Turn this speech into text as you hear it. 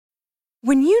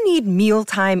When you need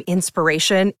mealtime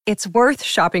inspiration, it's worth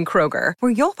shopping Kroger,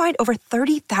 where you'll find over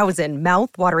 30,000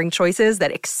 mouth-watering choices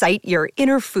that excite your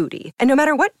inner foodie. And no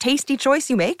matter what tasty choice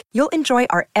you make, you'll enjoy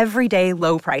our everyday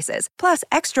low prices, plus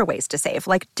extra ways to save,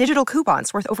 like digital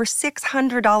coupons worth over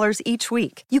 $600 each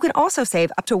week. You can also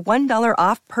save up to $1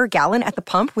 off per gallon at the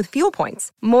pump with fuel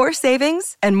points. More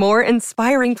savings and more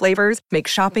inspiring flavors make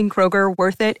shopping Kroger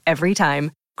worth it every time.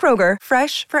 Kroger,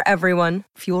 fresh for everyone.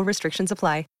 Fuel restrictions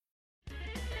apply.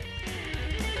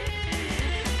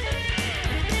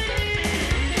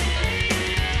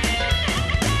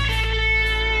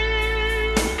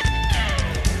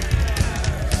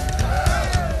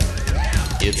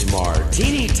 It's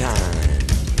Martini time.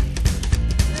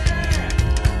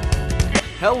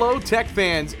 Hello, Tech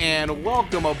fans, and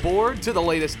welcome aboard to the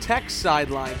latest Tech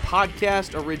Sideline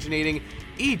podcast, originating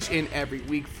each and every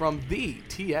week from the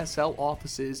TSL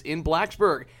offices in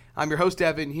Blacksburg. I'm your host,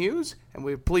 Evan Hughes, and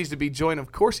we're pleased to be joined,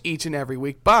 of course, each and every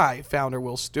week by founder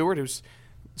Will Stewart, who's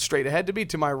straight ahead to me.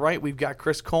 To my right, we've got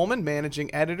Chris Coleman,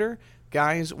 managing editor.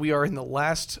 Guys, we are in the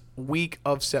last week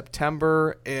of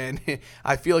September, and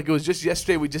I feel like it was just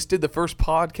yesterday we just did the first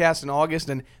podcast in August,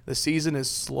 and the season is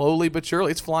slowly but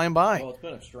surely, it's flying by. Well, it's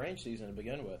been a strange season to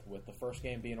begin with the first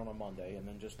game being on a Monday, and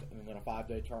then a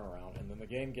 5-day turnaround, and then the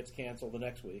game gets canceled the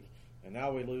next week, and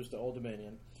now we lose to Old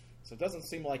Dominion. So it doesn't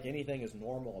seem like anything is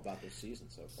normal about this season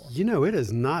so far. You know, it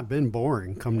has not been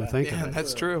boring, to think of it.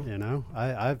 That's true. You know,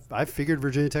 I figured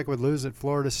Virginia Tech would lose at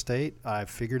Florida State. I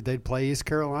figured they'd play East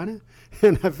Carolina,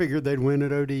 and I figured they'd win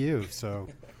at ODU. So,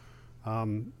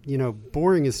 you know,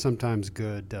 boring is sometimes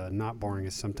good. Not boring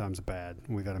is sometimes bad.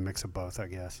 We got a mix of both, I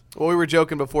guess. Well, we were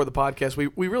joking before the podcast.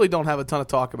 We really don't have a ton of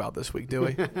talk about this week, do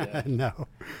we? No.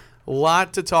 A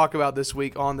lot to talk about this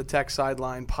week on the Tech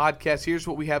Sideline podcast. Here's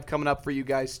what we have coming up for you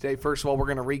guys today. First of all, we're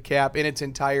going to recap in its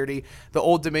entirety the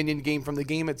Old Dominion game, from the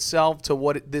game itself to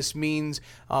what this means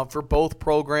for both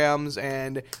programs,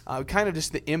 and kind of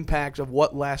just the impact of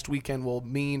what last weekend will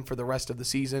mean for the rest of the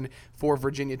season for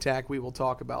Virginia Tech. We will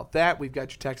talk about that. We've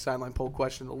got your Tech Sideline poll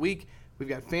question of the week. We've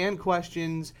got fan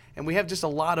questions, and we have just a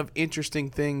lot of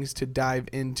interesting things to dive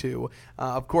into.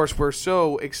 Of course, we're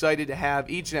so excited to have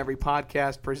each and every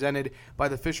podcast presented by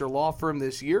the Fisher Law Firm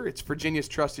this year. It's Virginia's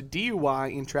trusted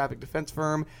DUI and traffic defense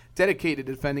firm, dedicated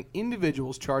to defending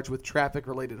individuals charged with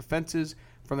traffic-related offenses.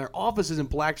 From their offices in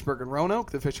Blacksburg and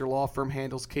Roanoke, the Fisher Law Firm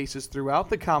handles cases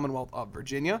throughout the Commonwealth of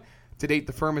Virginia. To date,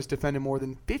 the firm has defended more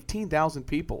than 15,000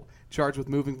 people charged with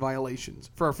moving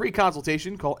violations. For a free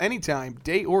consultation, call anytime,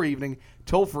 day or evening,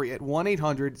 toll-free at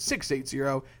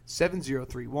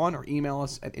 1-800-680-7031, or email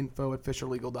us at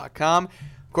info@fisherlegal.com.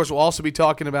 Of course, we'll also be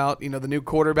talking about, the new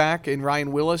quarterback in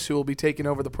Ryan Willis, who will be taking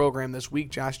over the program this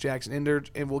week. Josh Jackson injured,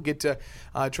 and we'll get to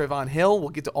Trayvon Hill. We'll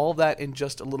get to all of that in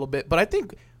just a little bit. But I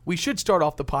think we should start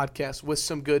off the podcast with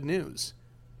some good news.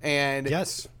 And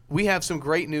yes, we have some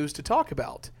great news to talk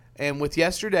about. And with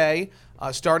yesterday,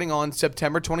 starting on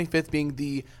September 25th being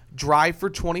the Drive for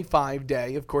 25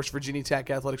 day, of course, Virginia Tech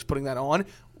Athletics putting that on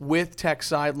with Tech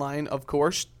Sideline, of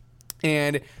course.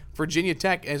 And Virginia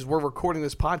Tech, as we're recording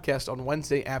this podcast on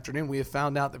Wednesday afternoon, we have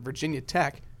found out that Virginia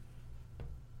Tech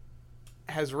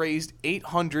has raised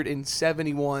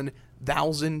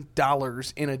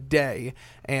 $871,000 in a day,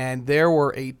 and there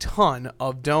were a ton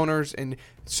of donors and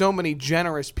so many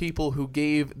generous people who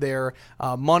gave their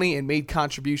money and made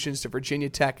contributions to Virginia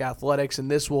Tech Athletics,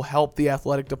 and this will help the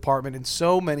athletic department in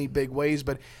so many big ways.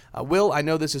 But Will, I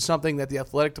know this is something that the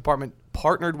athletic department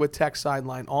partnered with Tech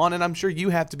Sideline on, and I'm sure you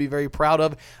have to be very proud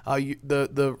of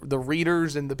the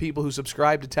readers and the people who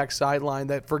subscribe to Tech Sideline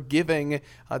that for giving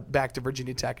back to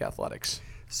Virginia Tech Athletics.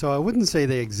 So I wouldn't say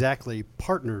they exactly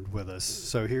partnered with us.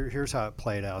 So here's how it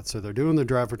played out. So they're doing the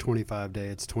Drive for 25 day.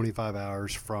 It's 25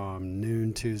 hours from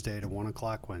noon Tuesday to 1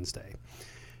 o'clock Wednesday.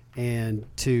 And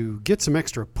to get some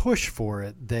extra push for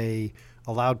it, they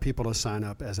allowed people to sign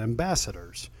up as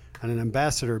ambassadors. And an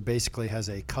ambassador basically has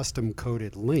a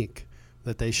custom-coded link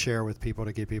that they share with people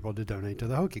to get people to donate to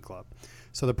the Hokie Club.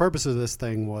 So the purpose of this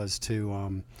thing was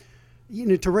to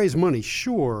raise money,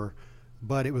 sure,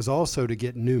 but it was also to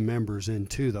get new members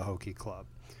into the Hokie Club.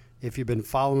 If you've been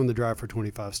following the Drive for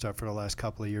 25 stuff for the last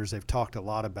couple of years, they've talked a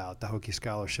lot about the Hokie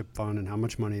Scholarship Fund and how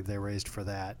much money they raised for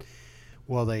that.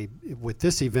 Well, with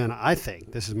this event, I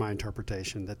think, this is my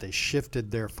interpretation, that they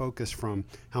shifted their focus from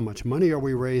how much money are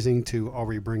we raising to are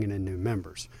we bringing in new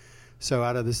members. So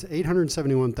out of this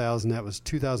 $871,000, that was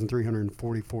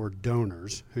 2,344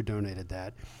 donors who donated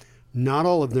that. Not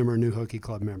all of them are new Hokie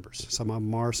Club members. Some of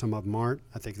them are, some of them aren't.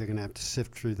 I think they're going to have to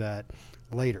sift through that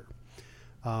later.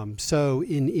 So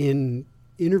in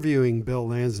interviewing Bill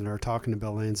Lansden, or talking to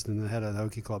Bill Lansden, the head of the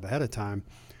Hokie Club, ahead of time,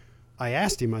 I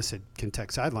asked him, I said, can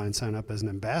Tech Sideline sign up as an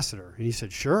ambassador? And he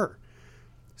said, sure.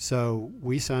 So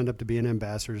we signed up to be an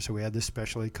ambassador. So we had this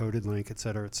specially coded link, et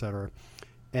cetera, et cetera.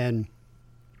 And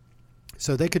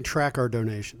so they could track our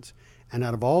donations. And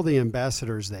out of all the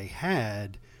ambassadors they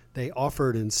had, they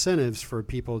offered incentives for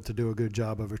people to do a good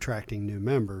job of attracting new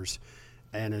members.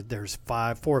 And there's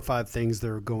 4 or 5 things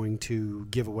they're going to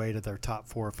give away to their top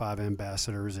 4 or 5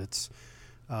 ambassadors. It's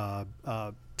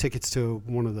tickets to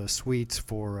one of the suites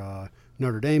for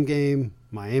Notre Dame game,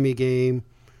 Miami game,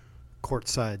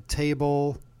 courtside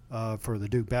table for the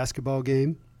Duke basketball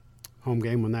game, home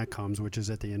game when that comes, which is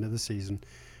at the end of the season.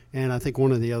 And I think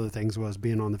one of the other things was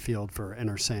being on the field for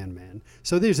Enter Sandman.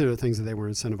 So these are the things that they were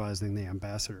incentivizing the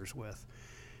ambassadors with.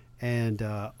 And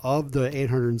of the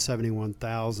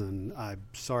 871,000, I'm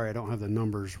sorry I don't have the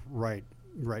numbers right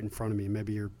in front of me.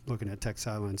 Maybe you're looking at Tech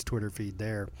Sideline's Twitter feed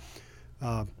there.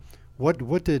 How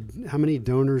many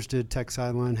donors did Tech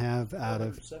Sideline have out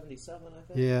of 77,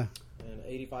 I think? Yeah.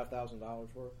 And $85,000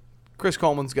 worth. Chris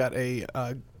Coleman's got a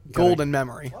golden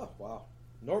memory. Oh, wow.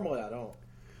 Normally I don't.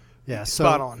 Yeah,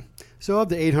 Spot on. So of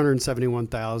the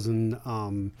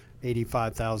 871,000,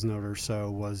 85,000 or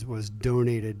so was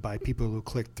donated by people who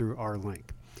clicked through our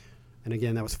link. And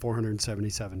again, that was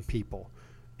 477 people.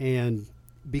 And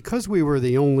because we were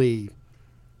the only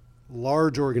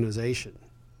large organization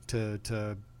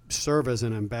to serve as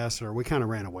an ambassador, we kind of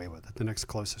ran away with it. The next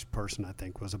closest person, I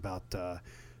think, was about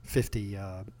 50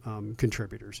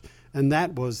 contributors. And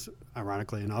that was,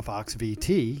 ironically enough,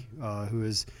 OxVT, who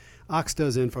is... Ox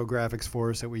does infographics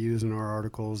for us that we use in our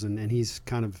articles, and he's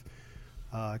kind of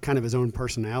his own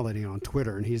personality on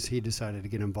Twitter, and he decided to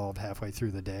get involved halfway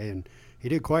through the day, and he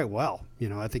did quite well.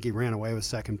 I think he ran away with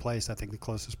second place. I think the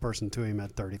closest person to him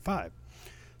at 35.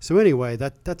 So anyway,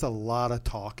 that's a lot of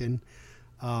talking.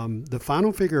 The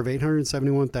final figure of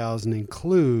 871,000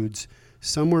 includes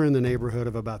somewhere in the neighborhood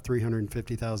of about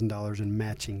 $350,000 in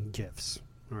matching gifts.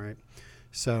 All right,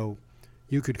 so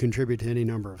you could contribute to any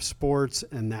number of sports,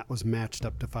 and that was matched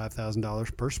up to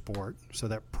 $5,000 per sport. So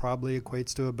that probably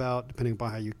equates to about, depending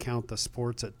upon how you count the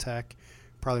sports at Tech,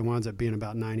 probably winds up being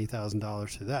about $90,000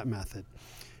 through that method.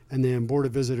 And then Board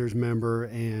of Visitors member,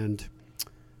 and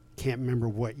can't remember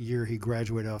what year he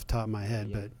graduated off the top of my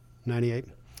head, but 98.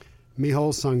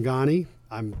 Mihol Sangani,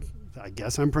 I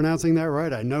guess I'm pronouncing that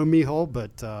right. I know Mihol,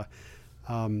 but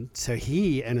so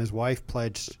he and his wife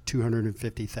pledged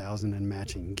 $250,000 in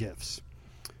matching gifts.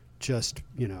 Just,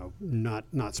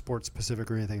 not sports specific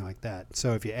or anything like that.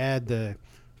 So if you add the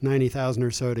 90,000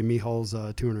 or so to Mihol's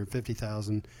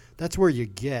 250,000, that's where you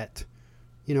get,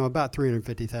 about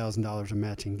 $350,000 in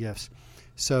matching gifts.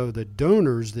 So the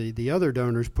donors, the other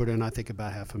donors put in, I think,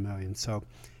 about $500,000. So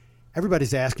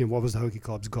everybody's asking, what was the Hokie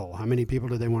Club's goal? How many people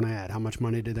did they want to add? How much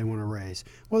money did they want to raise?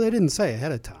 Well, they didn't say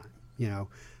ahead of time,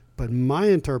 But my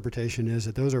interpretation is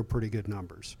that those are pretty good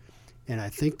numbers. And I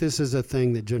think this is a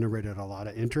thing that generated a lot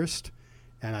of interest,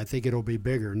 and I think it'll be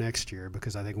bigger next year,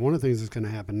 because I think one of the things that's going to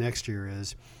happen next year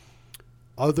is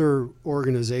other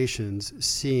organizations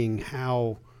seeing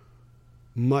how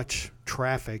much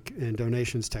traffic and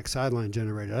donations Tech Sideline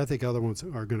generated. I think other ones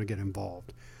are going to get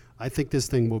involved. I think this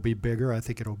thing will be bigger. I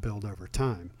think it'll build over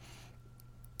time.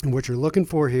 And what you're looking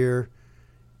for here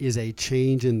is a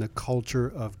change in the culture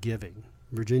of giving.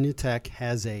 Virginia Tech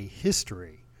has a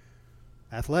history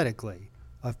athletically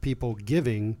of people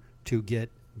giving to get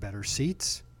better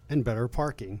seats and better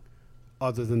parking.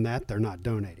 Other than that, they're not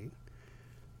donating.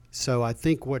 So I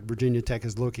think what Virginia Tech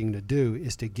is looking to do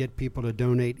is to get people to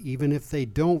donate even if they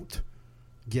don't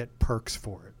get perks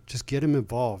for it. Just get them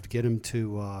involved, get them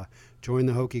to join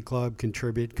the Hokie Club,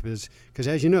 contribute, because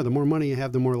as you know, the more money you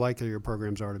have, the more likely your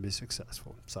programs are to be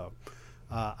successful. So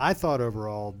I thought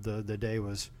overall the day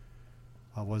was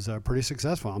pretty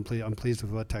successful. I'm pleased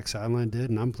with what Tech Sideline did,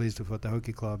 and I'm pleased with what the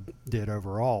Hokie Club did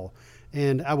overall.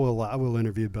 And I will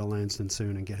interview Bill Lanston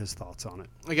soon and get his thoughts on it.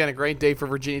 Again, a great day for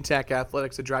Virginia Tech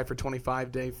athletics. The Drive for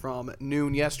 25 day from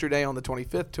noon yesterday on the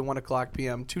 25th to 1 o'clock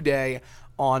p.m. today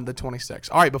on the 26th.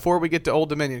 All right, before we get to Old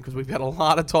Dominion, because we've got a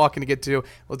lot of talking to get to,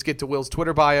 let's get to Will's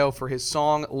Twitter bio for his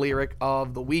song lyric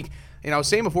of the week. And I was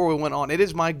saying before we went on, it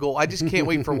is my goal. I just can't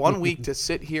wait for 1 week to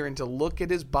sit here and to look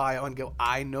at his bio and go,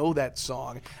 I know that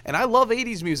song. And I love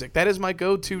 80s music. That is my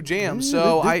go-to jam.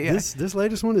 So this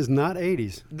latest one is not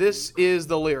 80s. This is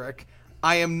the lyric.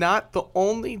 I am not the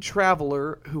only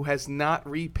traveler who has not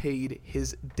repaid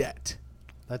his debt.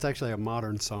 That's actually a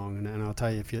modern song, and I'll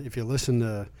tell you, if you listen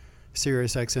to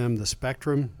Sirius XM, The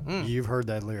Spectrum, you've heard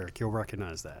that lyric. You'll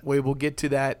recognize that. We will get to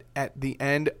that at the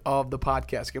end of the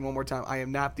podcast. Again, one more time. I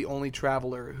am not the only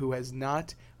traveler who has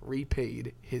not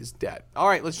repaid his debt. All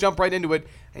right, let's jump right into it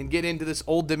and get into this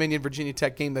Old Dominion Virginia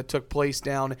Tech game that took place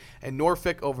down in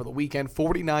Norfolk over the weekend.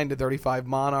 49-35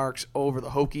 Monarchs over the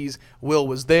Hokies. Will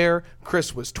was there.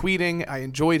 Chris was tweeting. I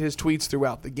enjoyed his tweets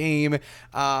throughout the game.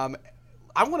 I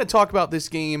want to talk about this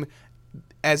game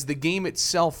as the game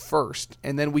itself first,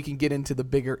 and then we can get into the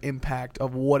bigger impact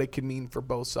of what it can mean for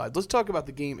both sides. Let's talk about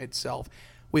the game itself.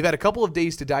 We've had a couple of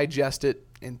days to digest it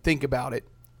and think about it.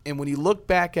 And when you look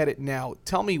back at it now,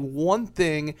 tell me one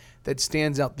thing that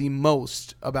stands out the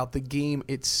most about the game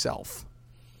itself.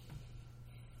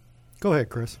 Go ahead,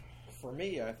 Chris. For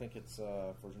me, I think it's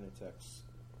Virginia Tech's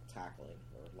tackling,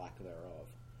 or lack thereof.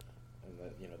 And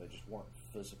that, they just weren't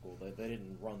physical. They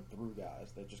didn't run through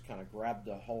guys. They just kind of grabbed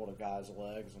a hold of guys'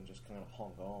 legs and just kind of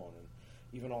hung on. And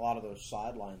even a lot of those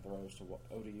sideline throws to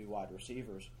ODU wide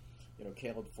receivers,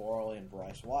 Caleb Farley and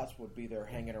Bryce Watts would be there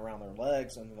hanging around their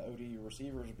legs, and the ODU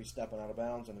receivers would be stepping out of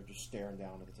bounds, and they're just staring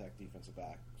down at the Tech defensive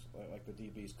backs. Like the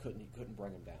DBs couldn't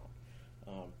bring them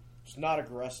down. It's not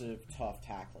aggressive, tough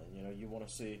tackling. You want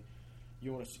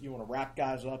to wrap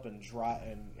guys up and drive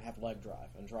and have leg drive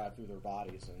and drive through their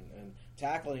bodies. And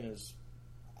tackling is,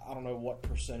 I don't know what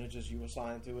percentages you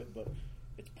assign to it, but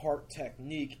it's part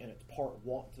technique and it's part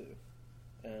want to.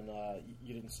 And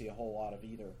you didn't see a whole lot of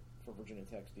either for Virginia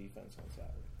Tech's defense on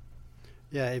Saturday.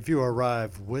 Yeah, if you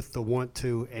arrive with the want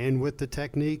to and with the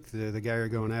technique, the guy you're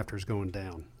going after is going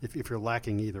down. If you're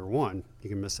lacking either one, you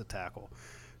can miss a tackle.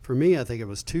 For me, I think it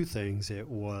was two things. It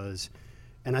was,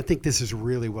 and I think this is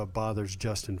really what bothers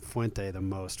Justin Fuente the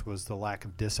most, was the lack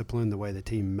of discipline, the way the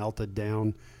team melted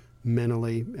down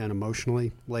mentally and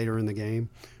emotionally later in the game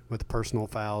with personal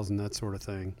fouls and that sort of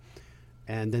thing.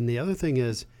 And then the other thing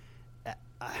is,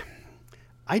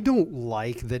 I don't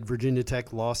like that Virginia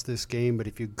Tech lost this game, but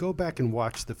if you go back and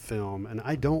watch the film, and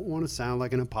I don't want to sound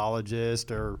like an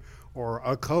apologist or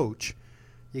a coach,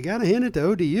 you got to hand it to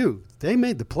ODU. They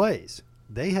made the plays.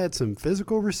 They had some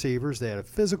physical receivers. They had a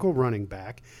physical running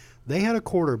back. They had a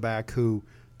quarterback who,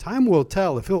 time will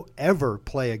tell if he'll ever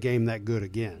play a game that good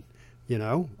again.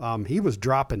 He was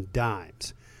dropping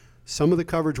dimes. Some of the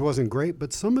coverage wasn't great,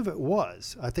 but some of it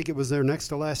was. I think it was their next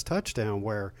to last touchdown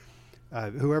where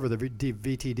whoever the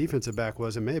VT defensive back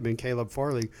was, it may have been Caleb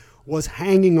Farley, was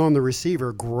hanging on the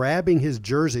receiver, grabbing his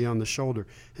jersey on the shoulder,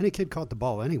 and the kid caught the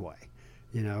ball anyway.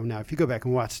 Now if you go back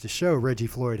and watch the show, Reggie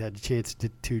Floyd had a chance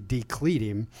to decleat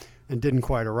him and didn't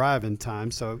quite arrive in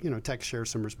time. So, Tech shares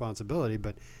some responsibility.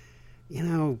 But,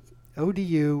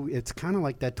 ODU, it's kind of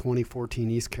like that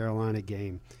 2014 East Carolina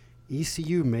game.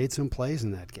 ECU made some plays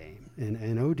in that game.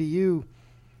 And ODU,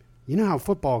 you know how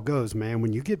football goes, man.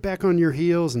 When you get back on your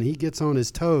heels and he gets on his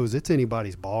toes, it's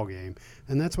anybody's ball game.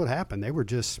 And that's what happened. They were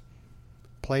just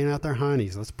playing out their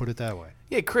heinies, let's put it that way.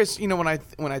 Yeah, Chris, when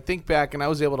I think back and I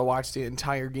was able to watch the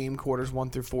entire game, quarters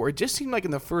 1 through 4, it just seemed like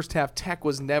in the first half Tech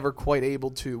was never quite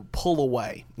able to pull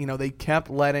away. They kept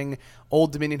letting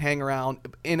Old Dominion hang around.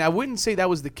 And I wouldn't say that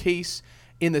was the case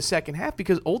in the second half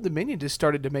because Old Dominion just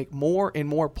started to make more and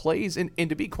more plays. And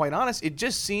to be quite honest, it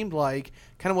just seemed like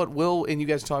kind of what Will and you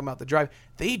guys are talking about the drive.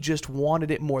 They just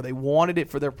wanted it more. They wanted it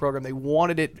for their program. They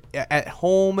wanted it at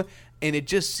home. And it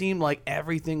just seemed like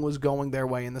everything was going their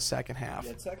way in the second half.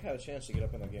 Yeah, Tech had a chance to get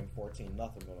up in that game 14-0, but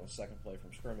on the second play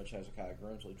from scrimmage, Hezekiah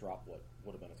Grimsley dropped what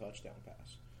would have been a touchdown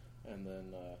pass. And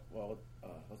then,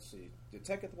 let's see. Did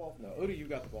Tech get the ball? No, ODU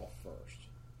got the ball first,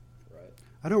 right?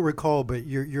 I don't recall, but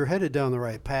you're headed down the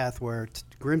right path where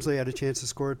Grimsley had a chance to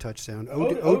score a touchdown.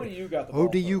 ODU got the ball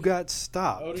ODU first. Got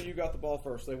stopped. ODU got the ball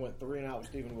first. They went 3 and out with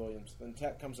Stephen Williams. Then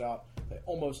Tech comes out. They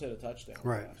almost hit a touchdown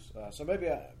pass. So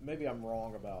maybe I'm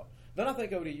wrong about. Then I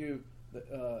think ODU.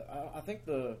 I think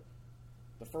the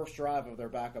first drive of their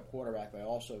backup quarterback, they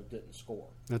also didn't score.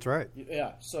 That's right.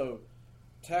 Yeah. So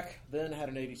Tech then had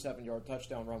an 87-yard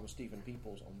touchdown run with Stephen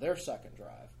Peoples on their second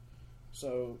drive.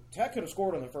 So Tech could have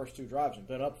scored on the first 2 drives and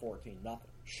been up 14-0.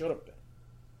 Should have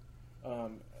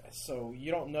been. So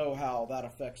you don't know how that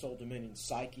affects Old Dominion's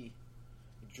psyche.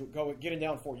 Getting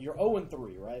down 4, you're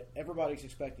 0-3, right? Everybody's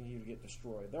expecting you to get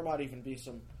destroyed. There might even be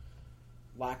some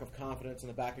lack of confidence in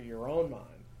the back of your own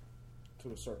mind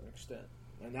to a certain extent.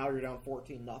 And now you're down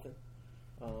 14-0.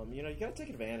 You got to take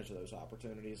advantage of those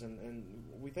opportunities. And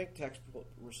we think Tech's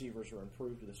receivers are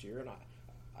improved this year, and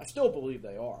I still believe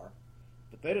they are.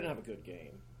 But they didn't have a good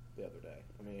game the other day.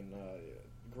 I mean,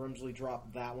 Grimsley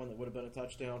dropped that one that would have been a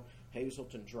touchdown.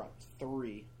 Hazelton dropped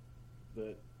 3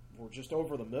 that were just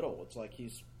over the middle. It's like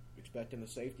he's expecting the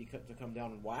safety to come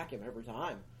down and whack him every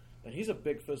time. And he's a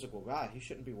big physical guy. He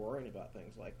shouldn't be worrying about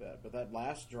things like that. But that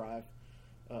last drive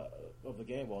of the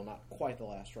game, well, not quite the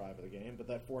last drive of the game, but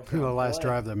that fourth the last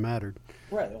drive that mattered.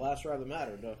 Right, the last drive that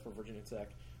mattered for Virginia Tech.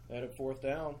 They had a fourth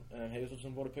down, and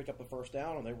Hazelton would have picked up the first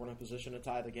down, and they were in a position to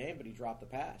tie the game, but he dropped the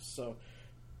pass. So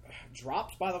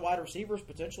drops by the wide receivers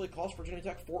potentially cost Virginia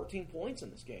Tech 14 points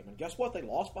in this game. And guess what? They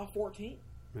lost by 14.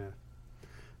 Yeah.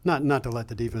 Not to let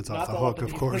the defense off the hook,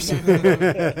 of course.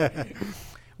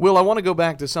 Will, I want to go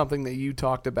back to something that you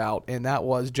talked about, and that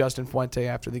was Justin Fuente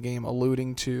after the game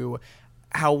alluding to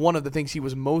how one of the things he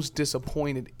was most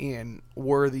disappointed in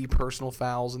were the personal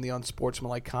fouls and the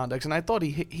unsportsmanlike conduct. And I thought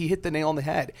he hit the nail on the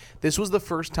head. This was the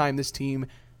first time this team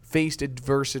faced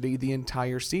adversity the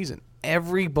entire season.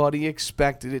 Everybody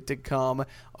expected it to come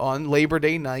on Labor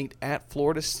Day night at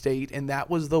Florida State, and that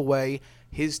was the way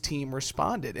his team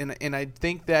responded. And I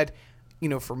think that,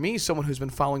 for me, someone who's been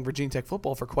following Virginia Tech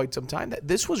football for quite some time, that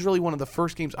this was really one of the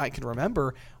first games I can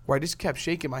remember where I just kept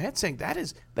shaking my head saying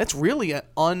that's really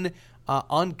an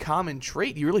uncommon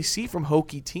trait you really see from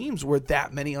Hokie teams, where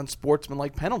that many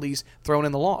unsportsmanlike penalties thrown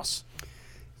in the loss.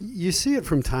 You see it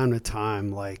from time to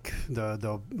time. Like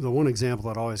the one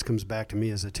example that always comes back to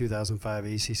me is the 2005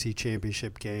 ACC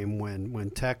championship game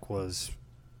when Tech was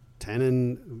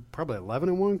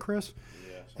 11-1, Chris,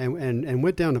 Yes. and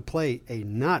went down to play a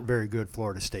not very good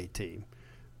Florida State team,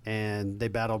 and they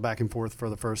battled back and forth for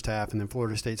the first half, and then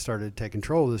Florida State started to take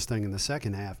control of this thing in the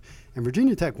second half, and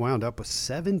Virginia Tech wound up with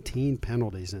 17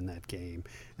 penalties in that game,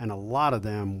 and a lot of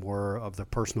them were of the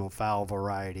personal foul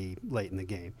variety late in the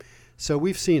game. So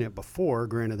we've seen it before.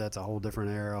 Granted, that's a whole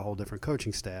different era, a whole different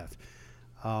coaching staff.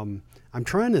 I'm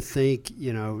trying to think,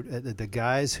 the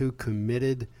guys who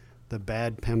committed the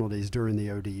bad penalties during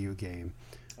the ODU game.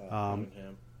 Guys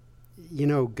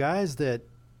that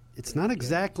it's not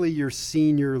exactly your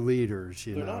senior leaders.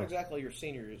 They're not exactly your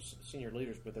senior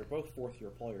leaders, but they're both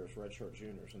fourth-year players, redshirt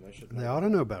juniors, and they should. They ought to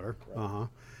know better. Right.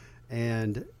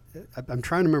 And I'm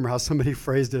trying to remember how somebody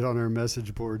phrased it on our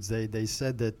message boards. They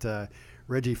said that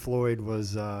Reggie Floyd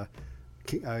was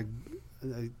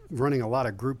running a lot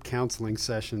of group counseling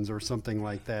sessions or something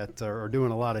like that, or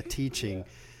doing a lot of teaching. Yeah.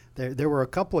 There were a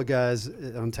couple of guys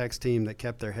on Tech's team that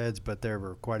kept their heads, but there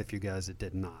were quite a few guys that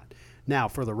did not. Now,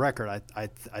 for the record, I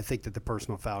think that the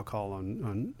personal foul call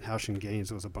on Houshun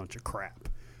Gaines was a bunch of crap.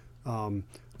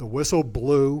 The whistle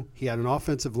blew. He had an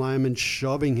offensive lineman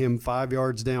shoving him 5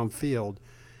 yards downfield.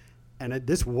 And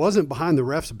this wasn't behind the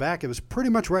ref's back. It was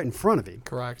pretty much right in front of him.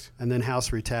 Correct. And then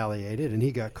House retaliated, and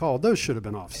he got called. Those should have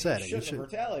been offsetting. He shouldn't have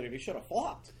retaliated. He should have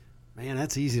flopped. Man,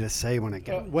 that's easy to say when it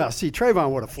got. Well, see,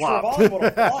 Trayvon would have flopped. Trayvon would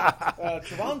have flopped.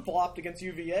 Trayvon flopped against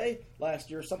UVA last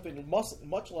year, something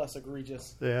much less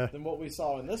egregious than what we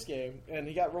saw in this game. And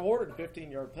he got rewarded a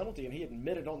 15-yard penalty, and he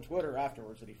admitted on Twitter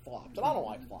afterwards that he flopped. And I don't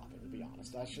like flopping, to be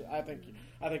honest. I think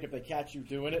if they catch you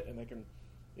doing it and they can.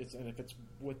 And if it's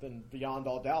beyond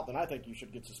all doubt, then I think you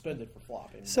should get suspended for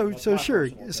flopping. So sure.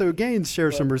 So Gaines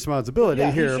shares some responsibility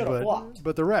here,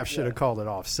 but the ref should have called it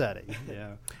offsetting.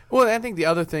 Yeah. Well, I think the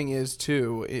other thing is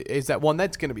too is that one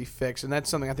that's going to be fixed, and that's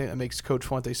something I think that makes Coach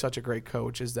Fuente such a great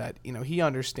coach is that he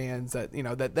understands that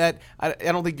that I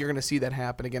don't think you're going to see that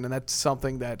happen again, and that's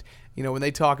something that when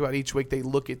they talk about each week they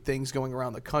look at things going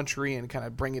around the country and kind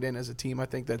of bring it in as a team. I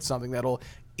think that's something that'll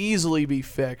easily be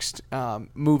fixed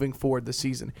moving forward this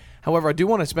season. However, I do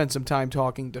want to spend some time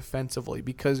talking defensively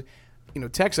because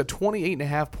Tech's a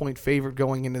 28.5-point favorite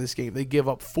going into this game. They give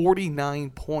up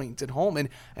 49 points at home, and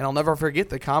I'll never forget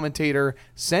the commentator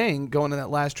saying going in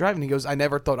that last drive, and he goes, "I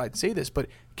never thought I'd say this, but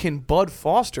can Bud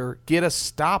Foster get a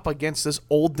stop against this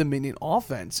Old Dominion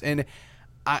offense?" And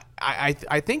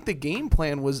I think the game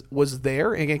plan was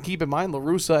there. And again, keep in mind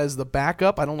LaRussa as the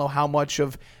backup. I don't know how much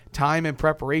of time and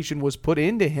preparation was put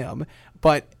into him,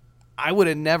 but I would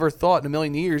have never thought in a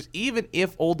million years, even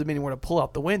if Old Dominion were to pull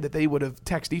out the win, that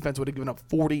Tech's defense would have given up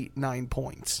 49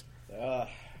 points. Yeah,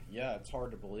 it's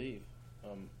hard to believe.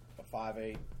 A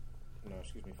 5'11",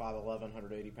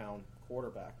 180-pound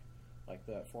quarterback like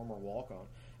that, former walk-on.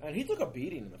 And he took a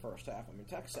beating in the first half. I mean,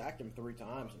 Tech sacked him 3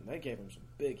 times, and they gave him some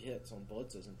big hits on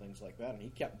blitzes and things like that, and he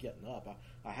kept getting up.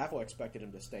 I halfway expected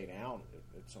him to stay down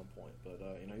at some point, but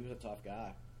he was a tough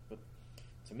guy. But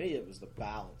to me, it was the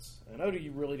balance. And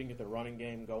ODU really didn't get the running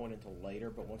game going until later,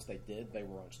 but once they did, they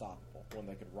were unstoppable when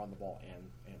they could run the ball and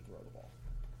throw the ball.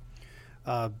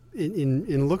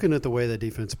 In looking at the way the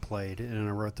defense played, and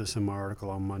I wrote this in my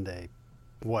article on Monday,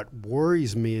 what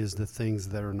worries me is the things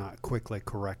that are not quickly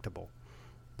correctable.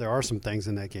 There are some things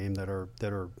in that game that are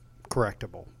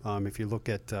correctable. If you look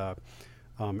at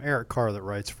Eric Carr that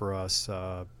writes for us,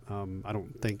 I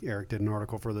don't think Eric did an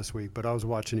article for this week, but I was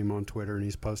watching him on Twitter, and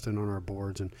he's posting on our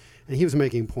boards, and he was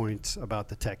making points about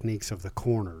the techniques of the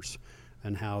corners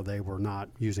and how they were not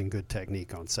using good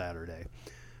technique on Saturday.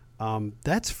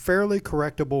 That's fairly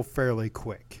correctable fairly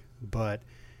quick, but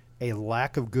a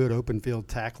lack of good open field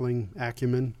tackling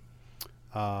acumen,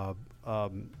 a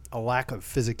lack of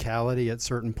physicality at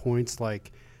certain points.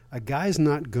 Like, a guy's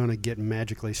not going to get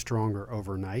magically stronger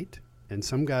overnight, and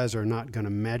some guys are not going to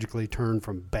magically turn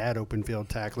from bad open field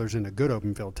tacklers into good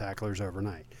open field tacklers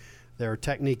overnight. There are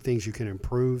technique things you can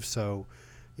improve. So,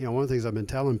 one of the things I've been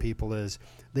telling people is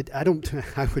that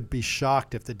I would be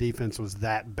shocked if the defense was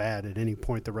that bad at any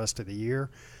point the rest of the year,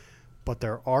 but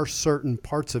there are certain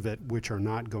parts of it which are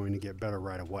not going to get better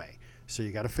right away. So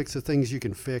you got to fix the things you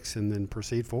can fix and then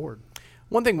proceed forward.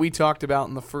 One thing we talked about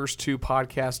in the first 2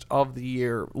 podcasts of the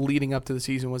year leading up to the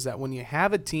season was that when you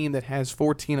have a team that has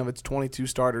 14 of its 22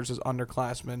 starters as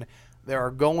underclassmen, there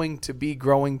are going to be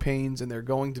growing pains and there are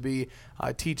going to be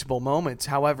teachable moments.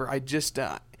 However, I just,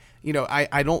 I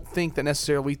don't think that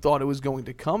necessarily we thought it was going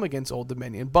to come against Old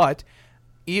Dominion. But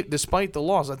despite the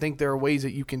loss, I think there are ways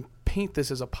that you can paint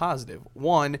this as a positive.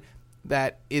 One,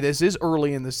 that this is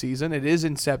early in the season. It is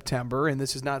in September, and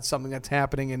this is not something that's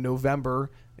happening in November.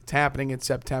 It's happening in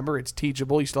September. It's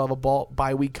teachable. You still have a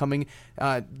bye week coming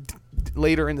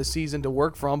later in the season to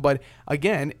work from. But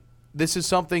again, this is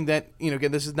something that,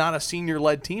 this is not a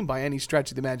senior-led team by any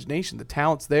stretch of the imagination. The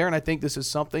talent's there, and I think this is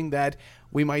something that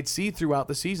we might see throughout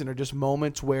the season, or just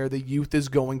moments where the youth is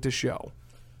going to show.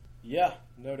 Yeah,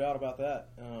 no doubt about that.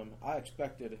 I'm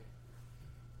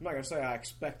not going to say I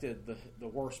expected the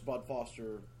worst Bud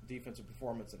Foster defensive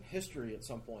performance in history at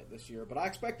some point this year, but I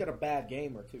expected a bad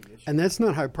game or two this year. And that's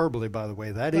not hyperbole, by the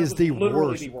way. That is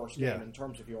literally the worst game in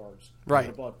terms of yards right.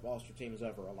 that a Bud Foster team has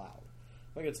ever allowed.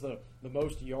 I think it's the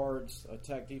most yards a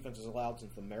Tech defense has allowed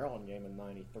since the Maryland game in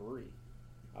 '93,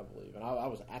 I believe. And I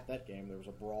was at that game. There was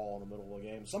a brawl in the middle of the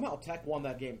game. Somehow Tech won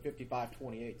that game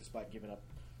 55-28 despite giving up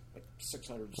like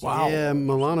 600. Wow. Yeah,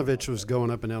 Milanovic was going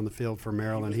up and down the field for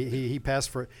Maryland. He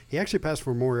actually passed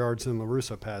for more yards than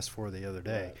LaRusso passed for the other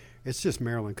day. Right. It's just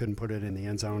Maryland couldn't put it in the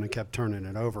end zone and kept turning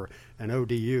it over. And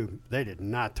ODU, they did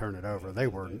not turn it over. They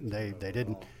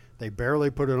didn't. They barely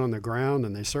put it on the ground,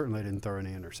 and they certainly didn't throw any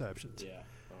interceptions. Yeah.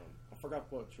 I forgot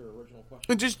what your original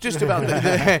question. Just about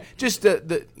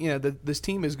this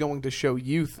team is going to show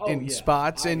youth in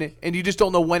spots, and you just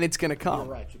don't know when it's going to come.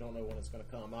 You're right. You don't know when it's going to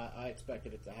come. I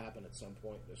expected it to happen at some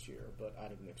point this year, but I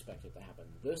didn't expect it to happen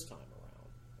this time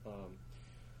around.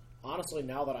 Honestly,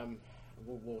 now that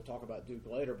we'll talk about Duke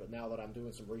later, but now that I'm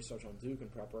doing some research on Duke in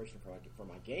preparation for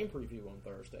my game preview on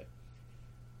Thursday,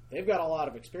 they've got a lot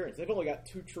of experience. They've only got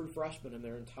 2 true freshmen in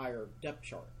their entire depth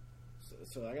chart.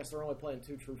 So I guess they're only playing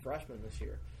 2 true freshmen this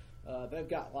year. They've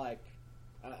got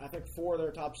I think 4 of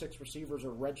their top 6 receivers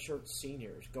are redshirt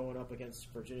seniors going up against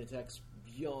Virginia Tech's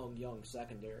young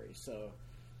secondary. So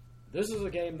this is a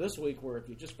game this week where if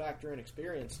you just factor in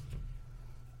experience,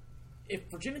 if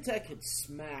Virginia Tech had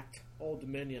smacked Old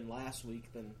Dominion last week,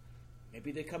 then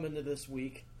maybe they come into this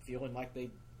week feeling like they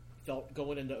felt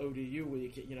going into ODU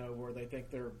week, where they think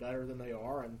they're better than they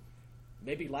are, and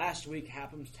maybe last week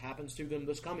happens to them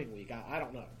this coming week. I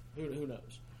don't know. Who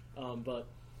knows? But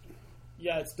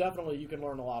yeah, it's definitely, you can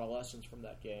learn a lot of lessons from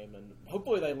that game, and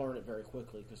hopefully they learn it very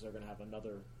quickly because they're going to have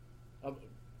another.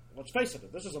 Let's face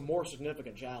it, this is a more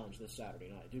significant challenge this Saturday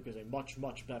night. Duke is a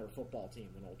much better football team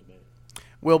than Old Dominion.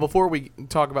 Well, before we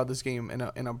talk about this game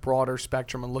in a broader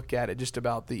spectrum and look at it just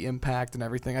about the impact and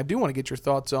everything, I do want to get your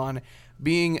thoughts on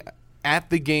being at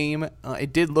the game.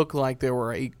 It did look like there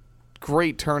were a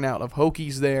great turnout of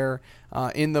Hokies there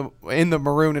in the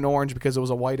maroon and orange because it was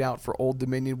a whiteout for Old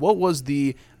Dominion. What was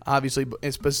obviously,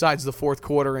 it's besides the fourth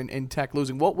quarter and Tech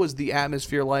losing, what was the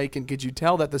atmosphere like, and could you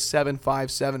tell that the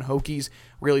 7-5-7 Hokies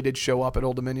really did show up at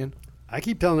Old Dominion? I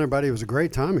keep telling everybody it was a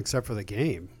great time except for the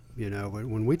game.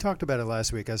 When we talked about it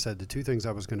last week, I said the 2 things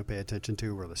I was going to pay attention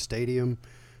to were the stadium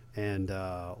and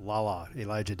Lala,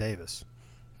 Elijah Davis.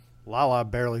 Lala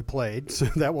barely played, so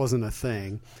that wasn't a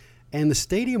thing. And the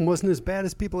stadium wasn't as bad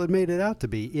as people had made it out to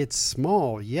be. It's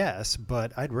small, yes,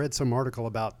 but I'd read some article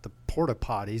about the porta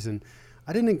potties, and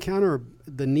I didn't encounter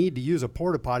the need to use a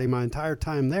porta potty my entire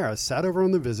time there. I sat over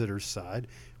on the visitors' side.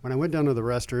 When I went down to the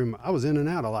restroom, I was in and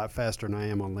out a lot faster than I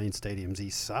am on Lane Stadium's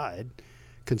east side.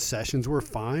 Concessions were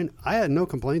fine. I had no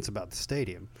complaints about the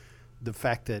stadium. The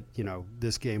fact that,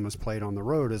 this game was played on the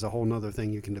road is a whole nother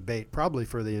thing you can debate, probably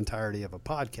for the entirety of a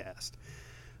podcast.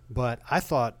 But I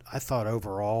thought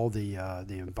overall the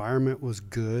environment was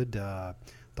good. The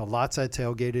lots I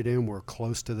tailgated in were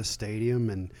close to the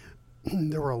stadium, and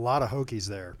there were a lot of Hokies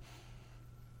there.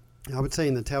 I would say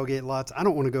in the tailgate lots, I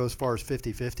don't want to go as far as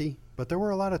 50-50, but there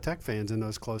were a lot of Tech fans in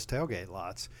those close tailgate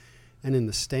lots. And in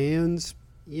the stands,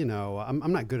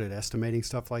 I'm not good at estimating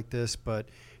stuff like this, but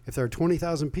if there are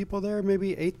 20,000 people there,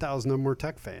 maybe 8,000 of them were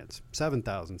Tech fans,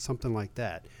 7,000, something like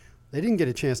that. they didn't get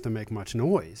a chance to make much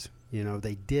noise. You know,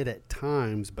 they did at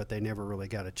times, but they never really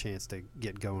got a chance to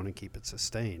get going and keep it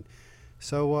sustained.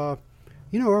 So,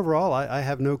 overall, I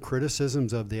have no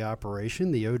criticisms of the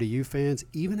operation. The ODU fans,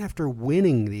 even after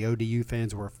winning, the ODU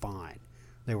fans were fine.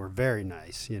 They were very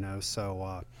nice,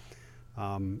 So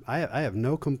I have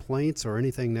no complaints or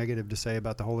anything negative to say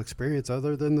about the whole experience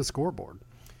other than the scoreboard.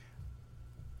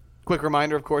 Quick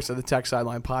reminder, of course, that the Tech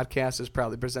Sideline podcast is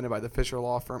proudly presented by the Fisher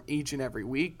Law Firm each and every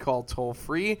week. Call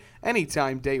toll-free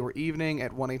anytime, day or evening,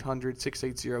 at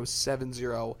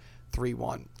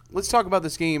 1-800-680-7031. Let's talk about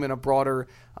this game in a broader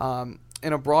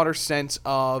sense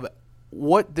of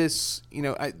what this,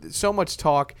 so much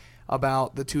talk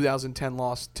about the 2010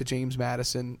 loss to James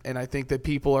Madison, and I think that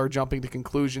people are jumping to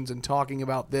conclusions and talking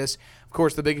about this. Of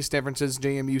course, the biggest difference is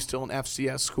JMU still an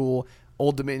FCS school.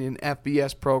 Old Dominion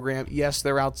FBS program. Yes,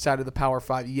 they're outside of the Power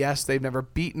 5. Yes, they've never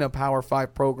beaten a Power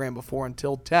 5 program before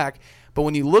until Tech. But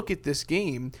when you look at this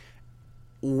game,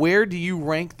 where do you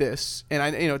rank this?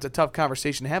 And it's a tough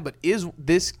conversation to have, but is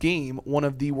this game one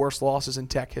of the worst losses in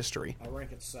Tech history? I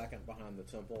rank it second behind the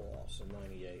Temple loss in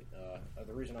 '98.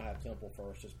 The reason I have Temple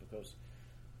first is because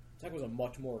Tech was a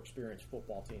much more experienced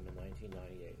football team in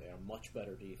 1998. They had a much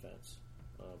better defense,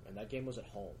 and that game was at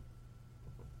home.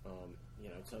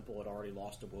 Temple had already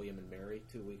lost to William and Mary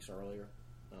 2 weeks earlier.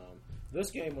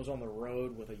 This game was on the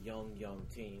road with a young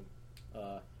team.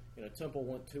 Temple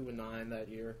went 2-9 that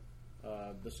year.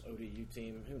 This ODU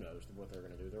team, who knows what they're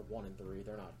going to do? They're 1-3.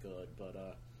 They're not good, but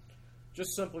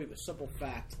just simply the simple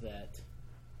fact that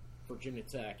Virginia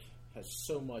Tech has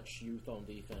so much youth on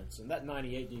defense, and that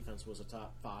 '98 defense was a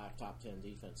top 5, top 10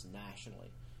 defense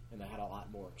nationally, and they had a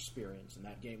lot more experience. And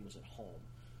that game was at home.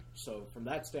 So from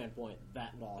that standpoint,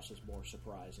 that loss is more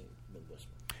surprising than this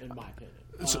one, in my opinion.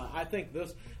 I think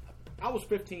this. I was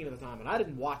 15 at the time, and I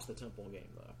didn't watch the Temple game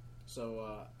though.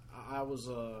 So I was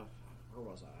where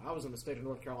was I? I was in the state of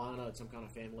North Carolina at some kind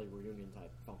of family reunion type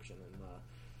function, and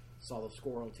saw the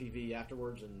score on TV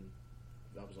afterwards, and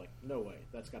I was like, no way,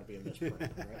 that's got to be a misprint,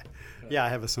 right? Yeah, I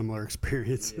have a similar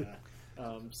experience. Yeah.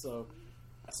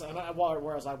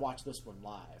 Whereas I watched this one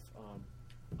live,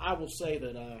 I will say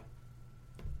that.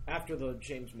 After the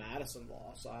James Madison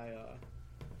loss, I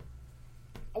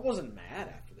wasn't mad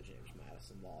after the James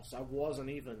Madison loss. I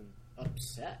wasn't even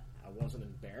upset. I wasn't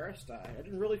embarrassed. I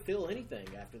didn't really feel anything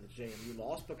after the JMU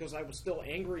loss because I was still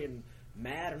angry and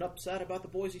mad and upset about the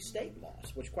Boise State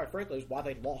loss, which quite frankly is why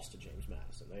they lost to James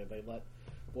Madison. They let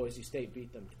Boise State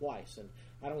beat them twice, and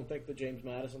I don't think the James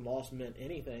Madison loss meant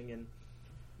anything, and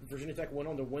Virginia Tech went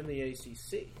on to win the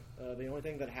ACC. The only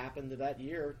thing that happened that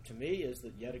year, to me, is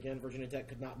that yet again Virginia Tech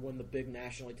could not win the big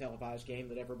nationally televised game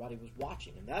that everybody was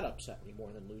watching, and that upset me more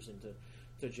than losing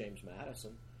to James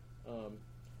Madison.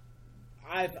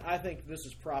 I think this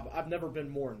is probably. I've never been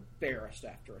more embarrassed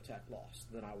after a Tech loss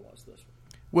than I was this one.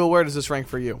 Will, where does this rank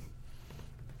for you?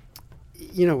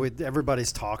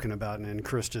 Everybody's talking about, and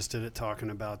Chris just did it,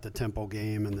 talking about the Temple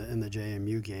game and the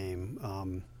JMU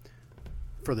game.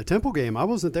 For the Temple game, I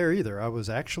wasn't there either. I was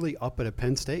actually up at a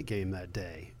Penn State game that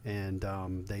day, and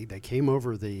they came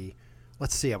over I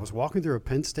was walking through a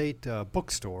Penn State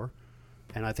bookstore,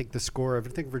 and I think the score, I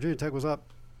think Virginia Tech was up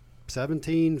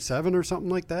 17-7 or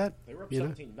something like that. They were up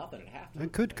 17-0 at halftime.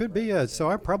 It could be. So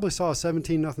I probably saw a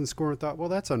 17-0 score and thought, well,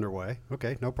 that's underway.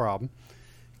 Okay, no problem.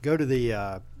 Go to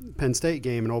the Penn State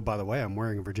game, and by the way, I'm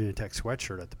wearing a Virginia Tech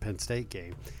sweatshirt at the Penn State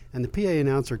game. And the PA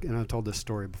announcer, and I've told this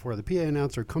story before, the PA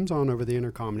announcer comes on over the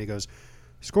intercom and he goes,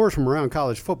 scores from around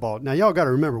college football. Now, y'all got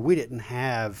to remember, we didn't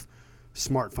have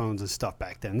smartphones and stuff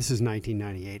back then. This is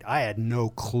 1998. I had no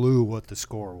clue what the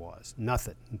score was.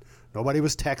 Nothing. Nobody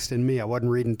was texting me. I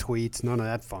wasn't reading tweets, none of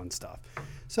that fun stuff.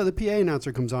 So the PA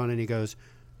announcer comes on and he goes,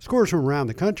 scores from around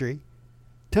the country,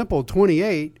 Temple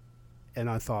 28. And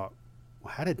I thought,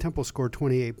 well, how did Temple score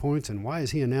 28 points, and why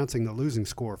is he announcing the losing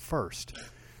score first?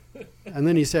 And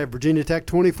then he said Virginia Tech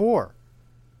 24.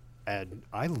 And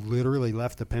I literally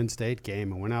left the Penn State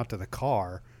game and went out to the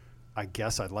car. I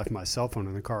guess I'd left my cell phone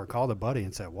in the car, called a buddy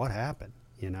and said, what happened?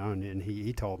 And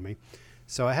he told me.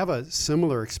 So I have a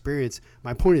similar experience.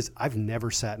 My point is I've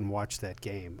never sat and watched that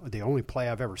game. The only play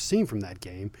I've ever seen from that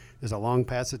game is a long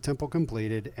pass that Temple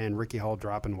completed and Ricky Hall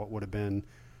dropping what would have been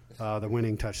the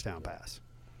winning touchdown pass.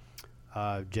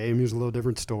 JMU's a little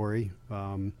different story.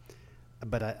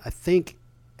 But I think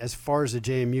as far as the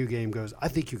JMU game goes, I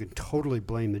think you can totally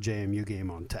blame the JMU game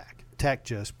on Tech. Tech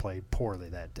just played poorly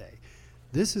that day.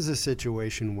 This is a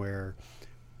situation where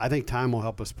I think time will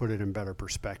help us put it in better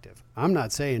perspective. I'm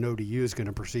not saying ODU is going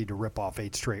to proceed to rip off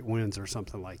 8 straight wins or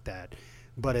something like that.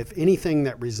 But if anything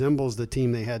that resembles the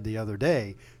team they had the other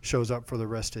day shows up for the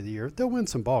rest of the year, they'll win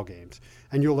some ball games.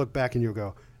 And you'll look back and you'll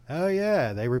go, oh,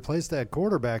 yeah, they replaced that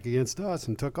quarterback against us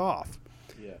and took off.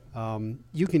 Yeah.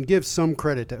 You can give some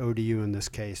credit to ODU in this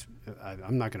case.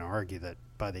 I'm not going to argue that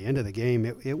by the end of the game,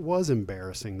 it was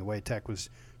embarrassing the way Tech was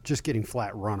just getting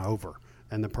flat run over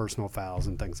and the personal fouls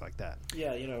and things like that.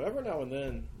 Yeah, every now and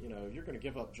then, you're going to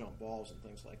give up jump balls and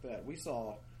things like that. We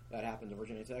saw that happen to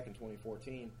Virginia Tech in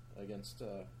 2014 against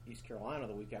East Carolina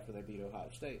the week after they beat Ohio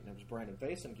State. And it was Brandon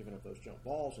Faison giving up those jump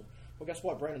balls. And, well, guess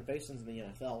what? Brandon Faison's in the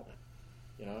NFL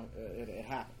now. It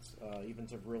happens, even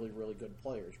to really, really good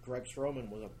players. Greg Stroman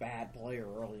was a bad player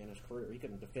early in his career. He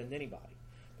couldn't defend anybody.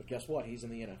 But guess what? He's in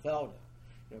the NFL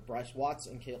now. Bryce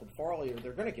Watson and Caleb Farley,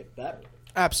 they're going to get better.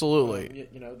 Absolutely.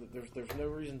 There's no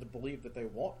reason to believe that they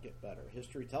won't get better.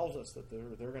 History tells us that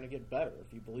they're going to get better.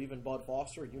 If you believe in Bud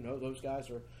Foster, those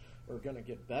guys are going to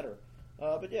get better.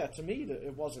 But yeah, to me,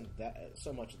 it wasn't that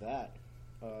so much that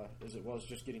as it was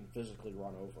just getting physically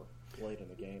run over late in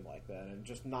the game like that, and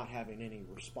just not having any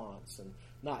response and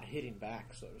not hitting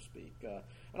back, so to speak.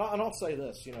 And I'll say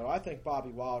this, I think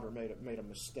Bobby Wilder made a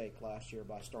mistake last year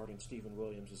by starting Stephen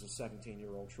Williams as a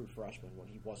 17-year-old true freshman when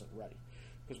he wasn't ready.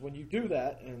 Because when you do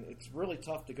that, and it's really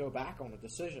tough to go back on a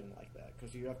decision like that,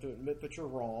 because you have to admit that you're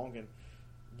wrong, and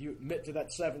you admit to that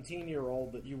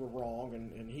 17-year-old that you were wrong,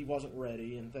 and he wasn't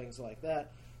ready, and things like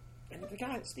that. And the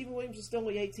guy, Stephen Williams, is still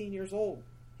only 18 years old.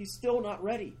 He's still not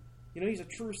ready. He's a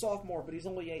true sophomore, but he's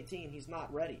only 18. He's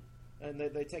not ready. And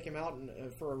they take him out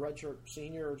for a redshirt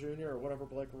senior or junior or whatever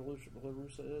Blake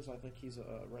LaRussa is. I think he's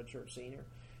a redshirt senior.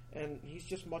 And he's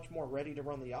just much more ready to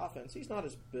run the offense. He's not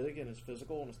as big and as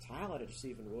physical and as talented as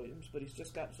Stephen Williams, but he's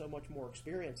just got so much more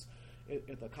experience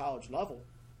at the college level.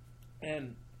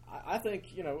 And I think,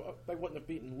 they wouldn't have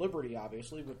beaten Liberty,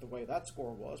 obviously, with the way that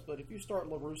score was. But if you start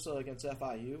LaRussa against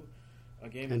FIU, a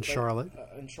game in Charlotte.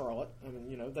 I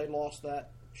mean, they lost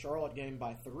that Charlotte game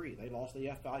by 3. They lost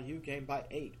the FIU game by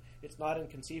 8. It's not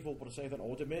inconceivable to say that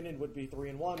Old Dominion would be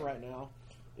 3-1 right now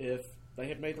if they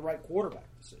had made the right quarterback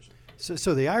decision.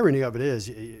 So the irony of it is,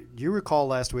 you recall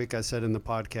last week I said in the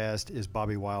podcast, is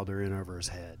Bobby Wilder in over his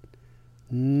head?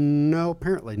 No,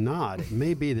 apparently not. It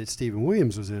may be that Stephen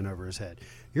Williams was in over his head.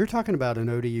 You're talking about an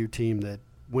ODU team that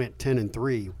went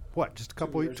 10-3. What? Just a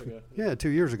couple years ago. Yeah, 2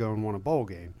 years ago and won a bowl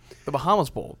game. The Bahamas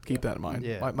Bowl. Keep that in mind.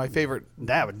 Yeah. My favorite.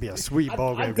 That would be a sweet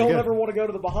bowl game. I don't ever want to go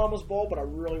to the Bahamas Bowl, but I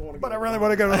really want to. But I really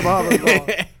want to go to the Bahamas Bowl.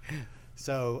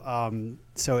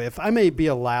 So if I may be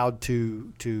allowed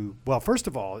to well, first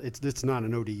of all, it's not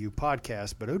an ODU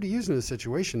podcast, but ODU's in a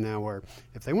situation now where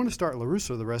if they want to start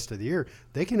LaRussa the rest of the year,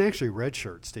 they can actually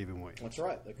redshirt Stephen Williams. That's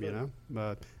right. They could.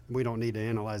 But we don't need to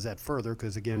analyze that further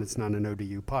because, again, it's not an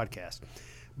ODU podcast.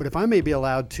 But if I may be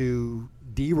allowed to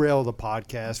derail the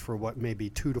podcast for what may be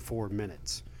 2 to 4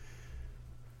 minutes.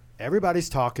 Everybody's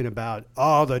talking about,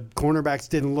 the cornerbacks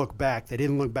didn't look back. They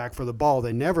didn't look back for the ball.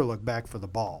 They never look back for the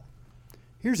ball.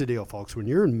 Here's the deal, folks. When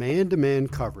you're in man-to-man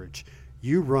coverage,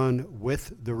 you run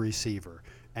with the receiver,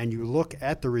 and you look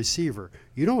at the receiver.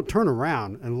 You don't turn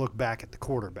around and look back at the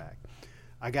quarterback.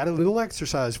 I got a little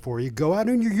exercise for you. Go out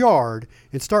in your yard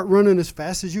and start running as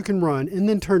fast as you can run, and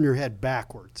then turn your head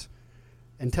backwards.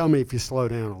 And tell me if you slow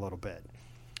down a little bit.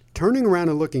 Turning around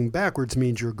and looking backwards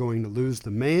means you're going to lose the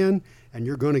man, and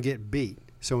you're going to get beat.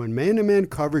 So in man-to-man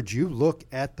coverage, you look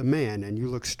at the man, and you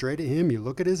look straight at him, you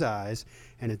look at his eyes,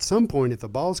 and at some point, if the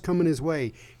ball's coming his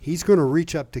way, he's going to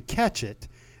reach up to catch it,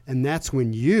 and that's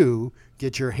when you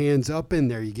get your hands up in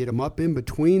there. You get them up in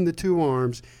between the two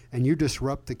arms, and you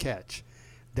disrupt the catch.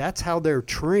 That's how they're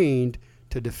trained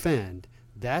to defend.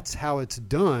 That's how it's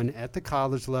done at the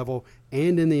college level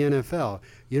and in the NFL.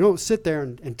 You don't sit there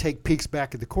and take peeks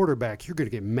back at the quarterback. You're going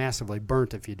to get massively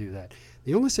burnt if you do that.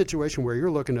 The only situation where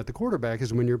you're looking at the quarterback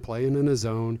is when you're playing in a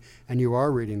zone and you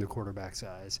are reading the quarterback's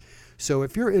eyes. So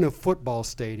if you're in a football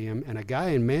stadium and a guy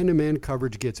in man-to-man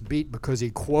coverage gets beat because he,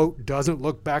 quote, doesn't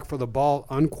look back for the ball,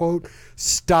 unquote,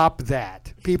 stop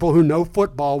that. People who know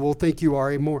football will think you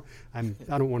are I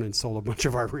don't want to insult a bunch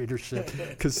of our readership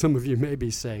because some of you may be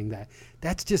saying that.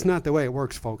 That's just not the way it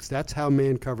works, folks. That's how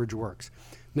man coverage works.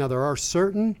 Now, there are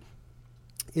certain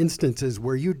instances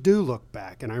where you do look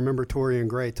back, and I remember Torian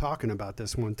Gray talking about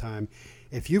this one time.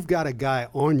 If you've got a guy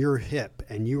on your hip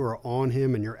and you are on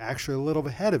him and you're actually a little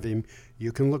ahead of him,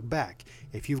 you can look back.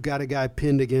 If you've got a guy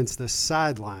pinned against the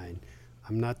sideline,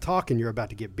 I'm not talking you're about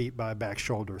to get beat by a back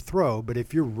shoulder throw, but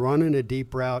if you're running a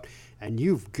deep route and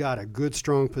you've got a good,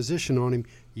 strong position on him,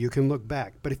 you can look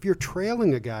back. But if you're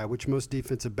trailing a guy, which most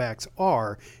defensive backs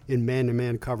are in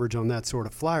man-to-man coverage on that sort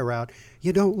of fly route,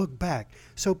 you don't look back.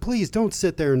 So please don't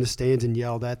sit there in the stands and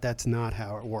yell that. That's not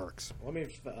how it works. Let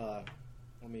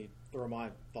me throw my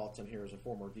thoughts in here as a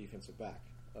former defensive back.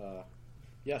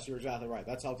 Yes, you're exactly right.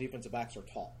 That's how defensive backs are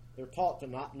taught. They're taught to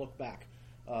not look back.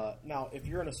 Now, if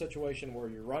you're in a situation where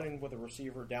you're running with a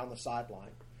receiver down the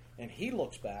sideline and he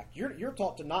looks back, you're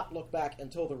taught to not look back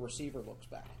until the receiver looks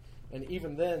back. And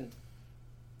even then,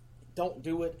 don't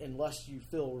do it unless you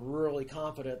feel really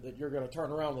confident that you're going to turn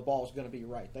around and the ball is going to be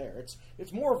right there.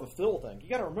 It's more of a feel thing. You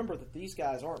got to remember that these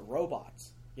guys aren't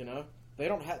robots. You know,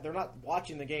 they're not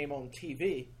watching the game on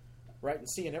TV, right, and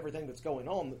seeing everything that's going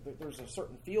on. There's a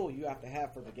certain feel you have to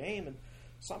have for the game, and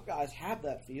some guys have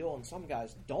that feel and some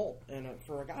guys don't. And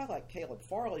for a guy like Caleb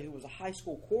Farley, who was a high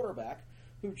school quarterback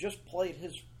who just played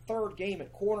his third game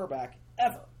at cornerback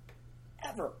ever,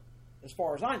 as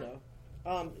far as I know,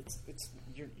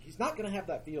 he's not going to have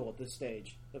that feel at this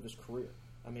stage of his career.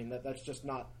 I mean, that's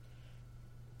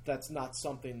not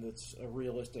something that's a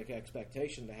realistic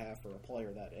expectation to have for a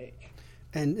player that age.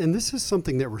 And this is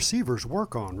something that receivers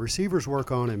work on. Receivers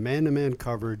work on in man-to-man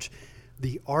coverage,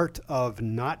 the art of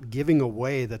not giving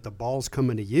away that the ball's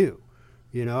coming to you.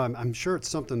 You know, I'm sure it's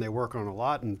something they work on a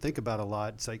lot and think about a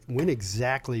lot. It's like, when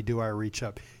exactly do I reach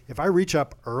up? If I reach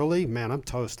up early, man, I'm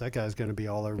toast. That guy's going to be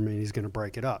all over me and he's going to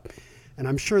break it up. And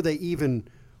I'm sure they even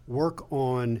work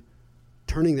on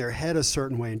turning their head a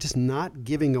certain way and just not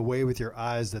giving away with your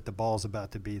eyes that the ball's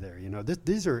about to be there. You know,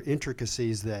 these are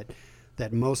intricacies that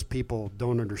most people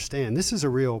don't understand. This is a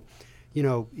real, you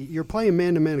know, you're playing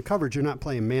man-to-man coverage. You're not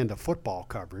playing man-to-football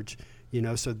coverage. You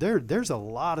know, so there's a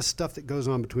lot of stuff that goes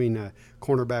on between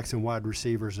cornerbacks and wide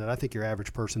receivers that I think your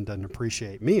average person doesn't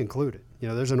appreciate, me included. You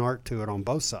know, there's an art to it on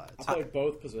both sides. I played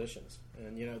both positions,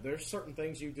 and you know, there's certain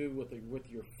things you do with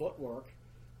your footwork.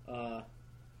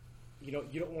 You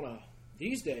don't want to.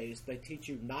 These days, they teach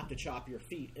you not to chop your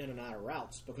feet in and out of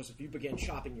routes, because if you begin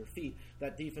chopping your feet,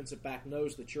 that defensive back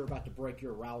knows that you're about to break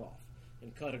your route off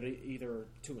and cut it either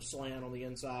to a slant on the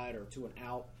inside or to an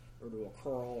out or to a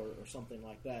curl or something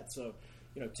like that. So,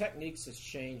 you know, techniques has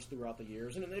changed throughout the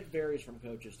years, and it varies from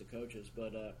coaches to coaches,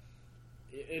 but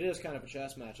it is kind of a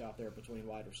chess match out there between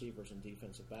wide receivers and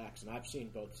defensive backs, and I've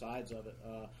seen both sides of it.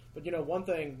 But, you know, one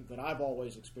thing that I've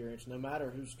always experienced, no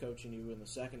matter who's coaching you in the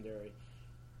secondary,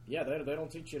 yeah, they don't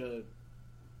teach you to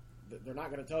 – they're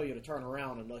not going to tell you to turn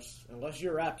around unless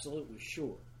you're absolutely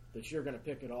sure that you're going to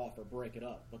pick it off or break it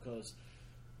up, because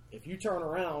if you turn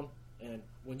around – and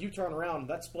when you turn around,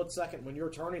 that split second when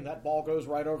you're turning, that ball goes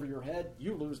right over your head,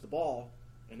 you lose the ball,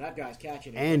 and that guy's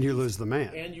catching it. And you lose the man.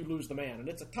 And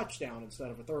it's a touchdown instead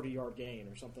of a 30-yard gain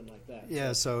or something like that.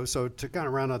 Yeah, so to kind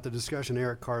of round out the discussion,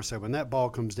 Eric Carr said, when that ball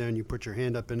comes down, you put your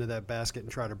hand up into that basket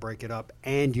and try to break it up,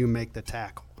 and you make the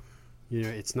tackle. You know,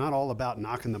 it's not all about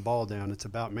knocking the ball down. It's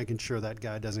about making sure that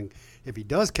guy doesn't – if he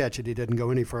does catch it, he doesn't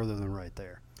go any further than right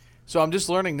there. So I'm just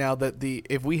learning now that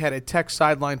if we had a Tech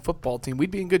sideline football team,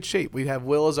 we'd be in good shape. We'd have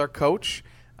Will as our coach.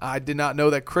 I did not know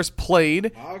that Chris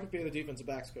played. I could be the defensive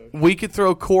backs coach. We could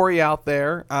throw Corey out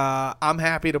there. I'm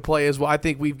happy to play as well. I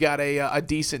think we've got a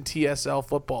decent TSL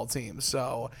football team.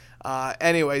 So,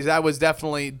 anyways, that was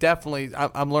definitely.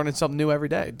 I'm learning something new every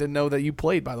day. Didn't know that you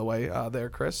played, by the way, there,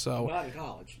 Chris. So not in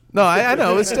college. No, I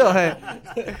know. It's still, hey.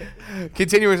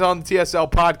 Continuing on the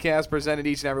TSL podcast, presented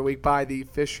each and every week by the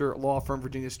Fisher Law Firm,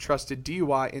 Virginia's trusted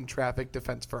DUI and traffic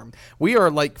defense firm. We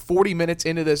are like 40 minutes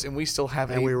into this, and we still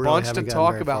have a bunch to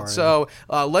talk about. So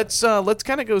let's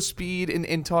kind of go speed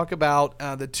and talk about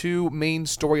the two main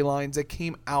storylines that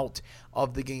came out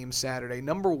of the game Saturday.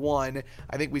 Number one,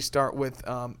 I think we start with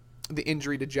the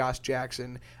injury to Josh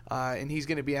Jackson, and he's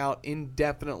going to be out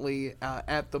indefinitely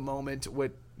at the moment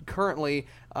with currently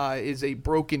is a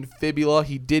broken fibula.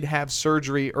 He did have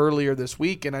surgery earlier this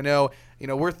week, and I know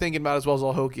we're thinking about, as well as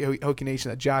all Hokie Nation,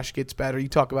 that Josh gets better. You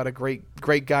talk about a great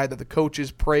guy that the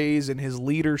coaches praise and his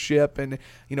leadership and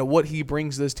what he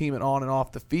brings to this team and on and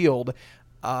off the field.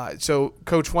 So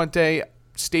Coach Fuente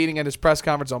stating at his press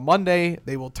conference on Monday,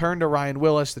 they will turn to Ryan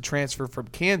Willis, the transfer from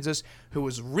Kansas, who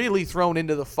was really thrown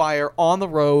into the fire on the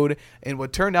road in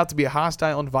what turned out to be a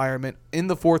hostile environment in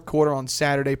the fourth quarter on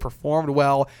Saturday, performed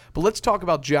well. But let's talk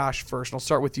about Josh first, and I'll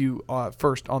start with you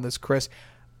first on this, Chris.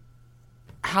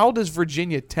 How does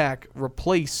Virginia Tech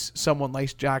replace someone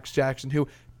like Josh Jackson, who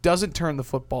doesn't turn the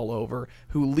football over,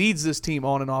 who leads this team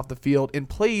on and off the field, and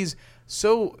plays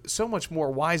so much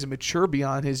more wise and mature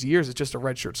beyond his years as just a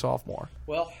redshirt sophomore?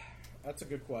 Well, that's a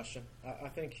good question. I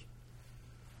think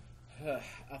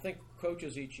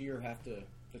coaches each year have to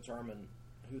determine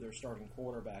who their starting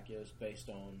quarterback is based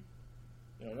on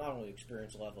not only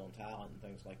experience level and talent and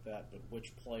things like that, but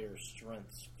which players'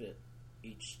 strengths fit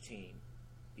each team,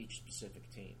 each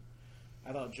specific team.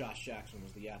 I thought Josh Jackson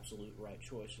was the absolute right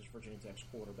choice as Virginia Tech's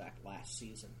quarterback last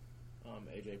season.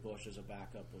 A.J. Bush as a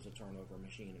backup was a turnover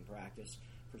machine in practice.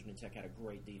 Virginia Tech had a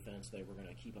great defense. They were going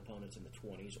to keep opponents in the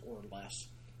 20s or less,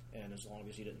 and as long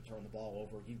as you didn't turn the ball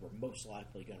over, you were most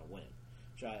likely going to win.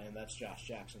 And that's Josh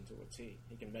Jackson to a T.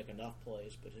 He can make enough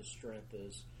plays, but his strength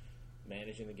is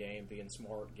managing the game, being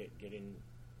smart,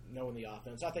 knowing the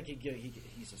offense. I think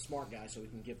he's a smart guy, so he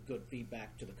can give good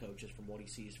feedback to the coaches from what he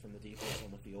sees from the defense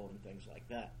on the field and things like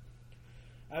that.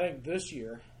 I think this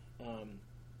year, and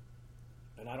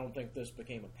I don't think this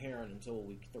became apparent until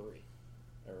week 3,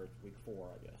 or week 4,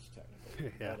 I guess,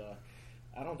 technically. Yeah. But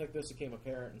I don't think this became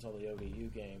apparent until the ODU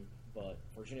game, but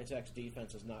Virginia Tech's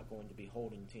defense is not going to be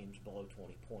holding teams below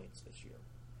 20 points this year.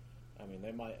 I mean,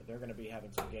 they're going to be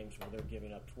having some games where they're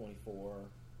giving up 24,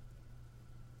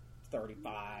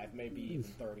 35, maybe even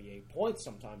 38 points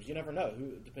sometimes. You never know,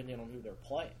 depending on who they're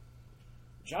playing.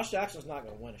 Josh Jackson's not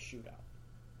going to win a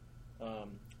shootout.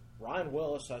 Ryan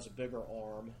Willis has a bigger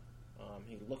arm.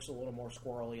 He looks a little more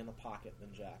squirrely in the pocket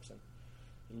than Jackson.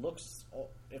 He looks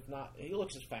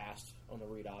as fast on the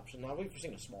read option. Now, we've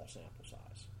seen a small sample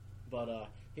size, but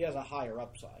he has a higher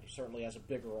upside. He certainly has a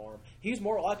bigger arm. He's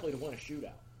more likely to win a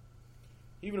shootout.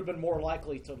 He would have been more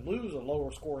likely to lose a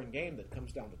lower-scoring game that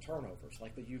comes down to turnovers,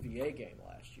 like the UVA game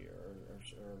last year,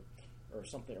 or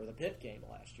something, or the Pitt game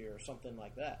last year, or something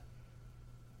like that.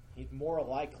 He's more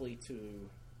likely to,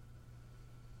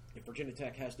 if Virginia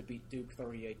Tech has to beat Duke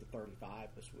 38-35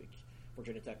 this week,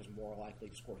 Virginia Tech is more likely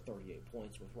to score 38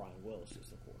 points with Ryan Willis as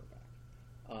the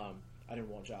quarterback. I didn't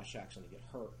want Josh Jackson to get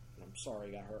hurt, and I'm sorry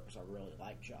he got hurt because I really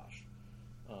like Josh.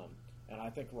 And I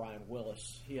think Ryan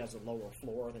Willis, he has a lower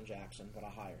floor than Jackson, but a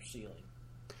higher ceiling.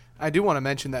 I do want to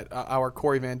mention that our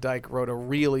Corey Van Dyke wrote a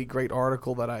really great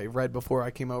article that I read before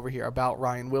I came over here about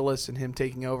Ryan Willis and him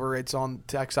taking over. It's on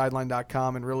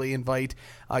techsideline.com, and really invite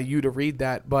you to read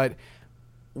that. But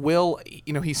Will,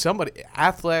 he's somebody,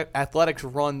 athletics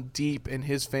run deep in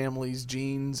his family's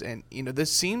genes, and,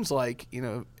 this seems like,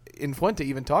 Fuente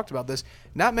even talked about this.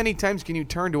 Not many times can you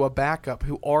turn to a backup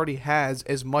who already has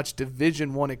as much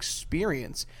Division I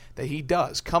experience that he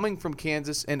does. Coming from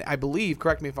Kansas, and I believe,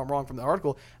 correct me if I'm wrong from the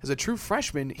article, as a true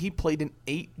freshman, he played in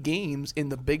 8 games in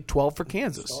the Big 12 for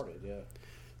Kansas. Started, yeah.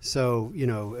 So,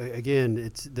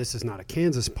 again, this is not a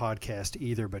Kansas podcast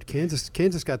either, but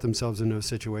Kansas got themselves in a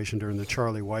situation during the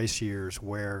Charlie Weiss years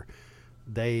where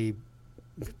they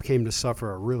came to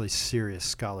suffer a really serious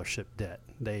scholarship debt.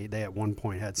 They at one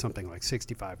point had something like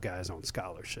 65 guys on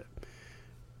scholarship.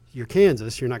 You're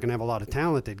Kansas, you're not going to have a lot of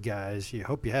talented guys. You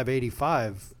hope you have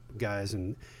 85 guys,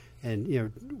 and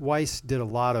Weiss did a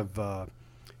lot of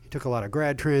he took a lot of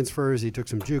grad transfers, he took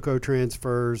some JUCO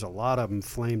transfers, a lot of them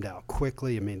flamed out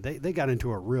quickly. I mean, they got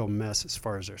into a real mess as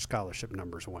far as their scholarship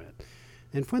numbers went.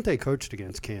 And Fuente coached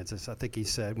against Kansas. I think he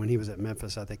said when he was at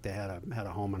Memphis, I think they had a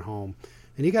home and home.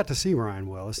 And he got to see Ryan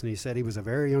Willis, and he said he was a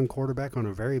very young quarterback on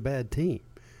a very bad team.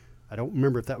 I don't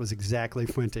remember if that was exactly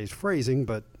Fuente's phrasing,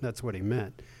 but that's what he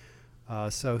meant.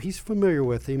 So he's familiar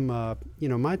with him.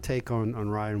 My take on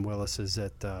Ryan Willis is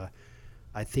that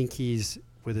I think he's,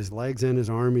 with his legs and his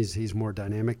arm, he's more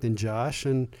dynamic than Josh.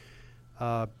 And,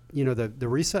 the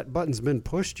reset button's been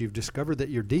pushed. You've discovered that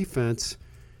your defense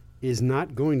is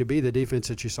not going to be the defense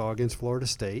that you saw against Florida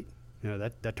State.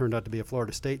 That turned out to be a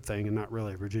Florida State thing and not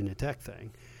really a Virginia Tech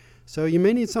thing. So you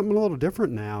may need something a little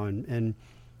different now. And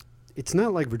it's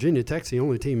not like Virginia Tech's the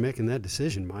only team making that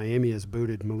decision. Miami has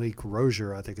booted Malik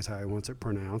Rozier, I think is how he wants it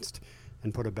pronounced,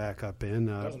 and put a backup in.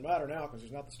 Doesn't matter now because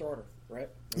he's not the starter, right?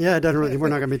 Yeah, it doesn't really. We're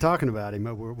not going to be talking about him.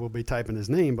 We'll be typing his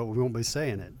name, but we won't be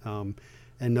saying it.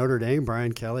 And Notre Dame,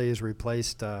 Brian Kelly has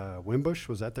replaced Wimbush.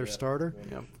 Was that their starter?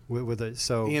 Yep.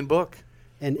 Ian Book.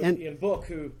 And Ian Book,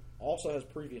 who also has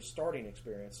previous starting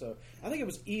experience. So I think it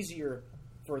was easier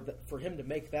for him to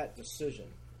make that decision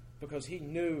because he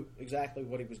knew exactly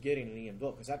what he was getting in Ian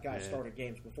Book because that guy started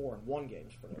games before and won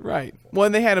games for them. Right. Well,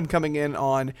 and they had him coming in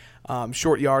on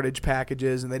short yardage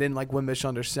packages, and they didn't like Wimbish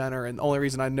under center. And the only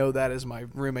reason I know that is my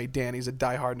roommate Danny's a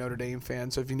diehard Notre Dame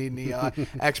fan. So if you need any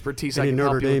expertise, I can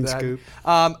help you with that. Scoop.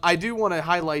 I do want to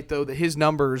highlight though that his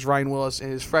numbers, Ryan Willis,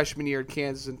 in his freshman year at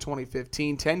Kansas in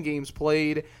 2015, 10 games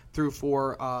played, threw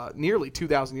for nearly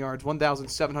 2,000 yards,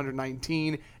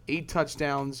 1,719, 8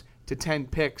 touchdowns to 10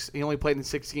 picks. He only played in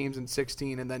 6 games in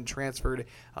 16 and then transferred,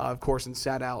 of course, and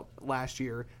sat out last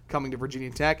year coming to Virginia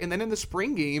Tech. And then in the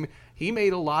spring game, he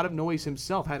made a lot of noise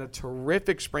himself, had a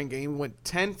terrific spring game, went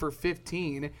 10 for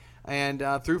 15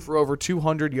 and threw for over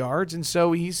 200 yards. And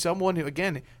so he's someone who,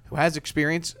 again, who has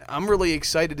experience. I'm really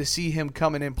excited to see him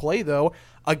come in and play, though,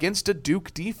 against a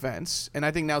Duke defense. And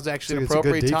I think now's actually an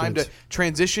appropriate time to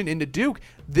transition into Duke.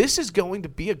 This is going to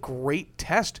be a great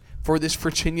test for this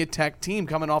Virginia Tech team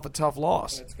coming off a tough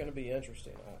loss. It's going to be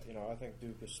interesting. I think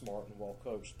Duke is smart and well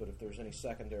coached, but if there's any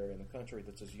secondary in the country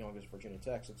that's as young as Virginia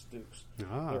Tech's, it's Duke's.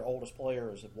 Their oldest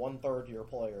player is one third-year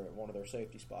player at one of their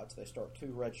safety spots. They start 2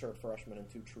 redshirt freshmen and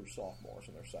 2 true sophomores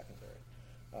in their secondary.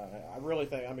 I really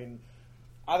think,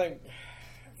 I think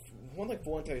one thing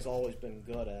Fuente's always been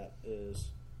good at is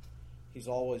he's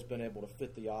always been able to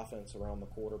fit the offense around the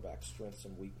quarterback's strengths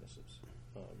and weaknesses.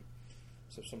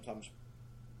 So sometimes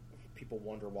people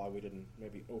wonder why we didn't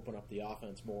maybe open up the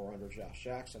offense more under Josh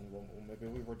Jackson. Well, maybe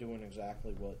we were doing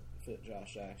exactly what fit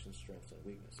Josh Jackson's strengths and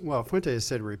weaknesses. Well, Fuente has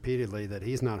said repeatedly that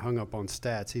he's not hung up on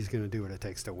stats. He's going to do what it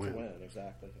takes to win. To win,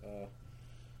 exactly.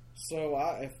 So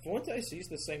if Fuente sees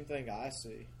the same thing I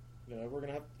see,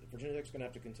 Virginia Tech's going to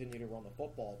have to continue to run the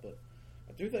football, but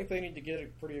I do think they need to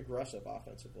get pretty aggressive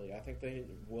offensively. I think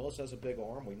Willis has a big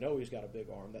arm. We know he's got a big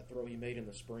arm. That throw he made in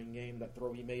the spring game, that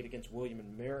throw he made against William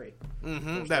and Mary.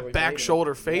 Mm-hmm. That back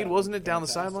shoulder fade, wasn't it, down the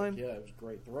sideline? Yeah, it was a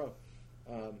great throw.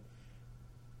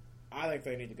 I think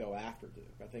they need to go after Duke.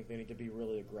 I think they need to be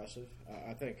really aggressive.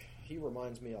 I think he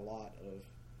reminds me a lot of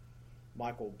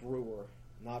Michael Brewer,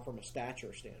 not from a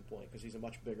stature standpoint, because he's a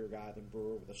much bigger guy than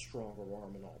Brewer with a stronger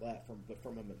arm and all that, but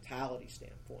from a mentality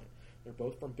standpoint. They're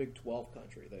both from Big 12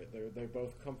 country. They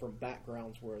both come from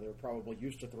backgrounds where they're probably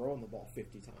used to throwing the ball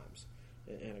 50 times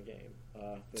in a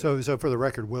game. So for the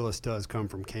record, Willis does come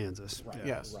from Kansas. Right,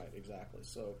 yes. Right, exactly.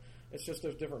 So it's just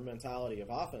a different mentality of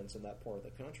offense in that part of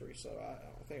the country. So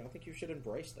I think you should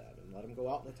embrace that and let them go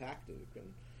out and attack Duke,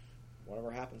 and whatever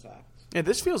happens, happens. Yeah,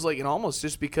 this feels like, almost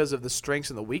just because of the strengths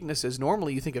and the weaknesses,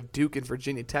 normally you think of Duke and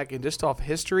Virginia Tech, and just off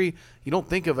history, you don't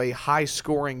think of a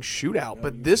high-scoring shootout. No,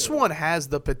 but this one has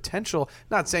the potential,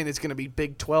 not saying it's going to be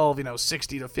Big 12,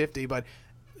 60-50, but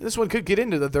this one could get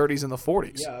into the 30s and the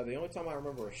 40s. Yeah, the only time I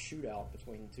remember a shootout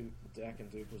between Tech and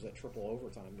Duke was that triple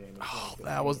overtime game.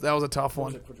 That was a tough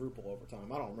one. It was a quadruple overtime.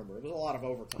 I don't remember. It was a lot of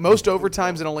overtime. Most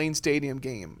overtimes in a Lane Stadium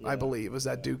game, I believe, was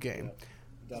that Duke game. Yeah.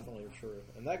 Definitely true.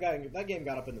 And that game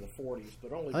got up into the 40s,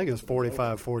 but only. I think it was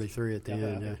 45-43 at the end. I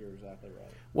yeah. think you're exactly right.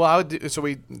 Well, so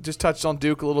we just touched on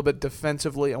Duke a little bit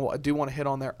defensively, and I do want to hit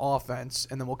on their offense,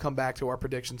 and then we'll come back to our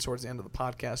predictions towards the end of the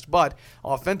podcast. But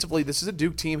offensively, this is a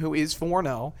Duke team who is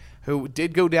 4-0, who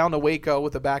did go down to Waco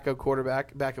with a backup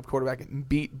quarterback, and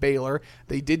beat Baylor.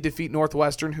 They did defeat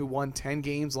Northwestern, who won 10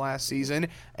 games last season.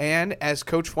 And as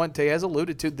Coach Fuente has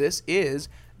alluded to, this is,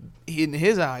 in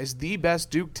his eyes, the best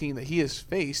Duke team that he has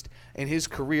faced in his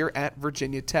career at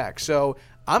Virginia Tech. So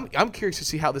I'm curious to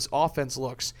see how this offense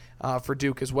looks for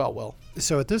Duke as well, Will.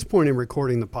 So at this point in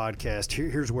recording the podcast,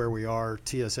 here's where we are,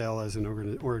 TSL as an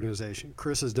organization.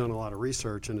 Chris has done a lot of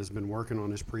research and has been working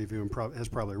on his preview and has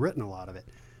probably written a lot of it.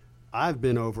 I've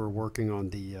been over working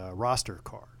on the roster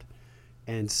card.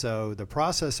 And so the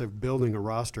process of building a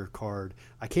roster card,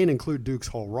 I can't include Duke's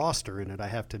whole roster in it. I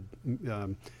have to,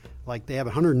 they have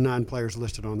 109 players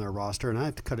listed on their roster, and I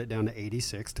have to cut it down to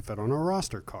 86 to fit on a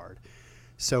roster card.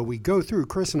 So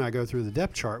Chris and I go through the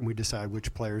depth chart, and we decide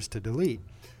which players to delete.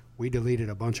 We deleted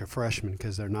a bunch of freshmen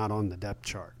because they're not on the depth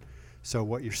chart. So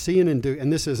what you're seeing in Duke,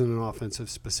 and this isn't an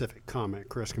offensive-specific comment.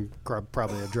 Chris can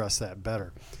probably address that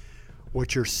better.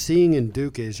 What you're seeing in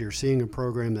Duke is you're seeing a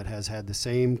program that has had the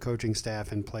same coaching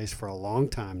staff in place for a long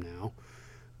time now.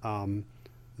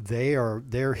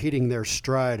 They're hitting their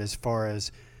stride as far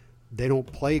as they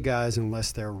don't play guys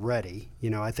unless they're ready.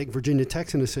 I think Virginia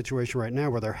Tech's in a situation right now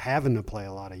where they're having to play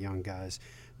a lot of young guys.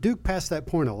 Duke passed that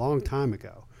point a long time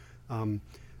ago.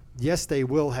 Yes, they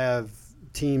will have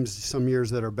teams some years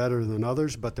that are better than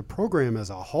others, but the program as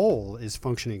a whole is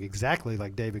functioning exactly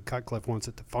like David Cutcliffe wants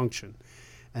it to function.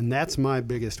 And that's my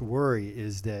biggest worry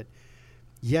is that,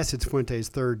 yes, it's Fuente's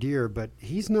third year, but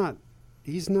he's not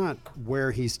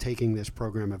where he's taking this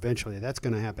program eventually. That's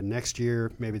going to happen next year,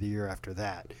 maybe the year after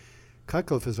that.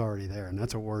 Cutcliffe is already there, and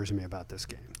that's what worries me about this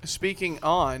game. Speaking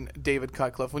on David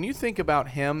Cutcliffe, when you think about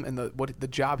him and the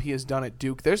job he has done at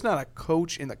Duke, there's not a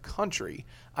coach in the country,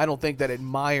 I don't think, that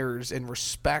admires and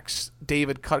respects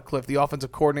David Cutcliffe, the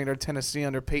offensive coordinator of Tennessee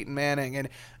under Peyton Manning. And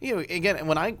again,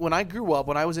 when I grew up,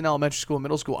 when I was in elementary school and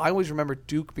middle school, I always remember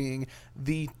Duke being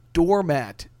the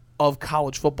doormat of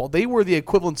college football. They were the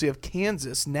equivalency of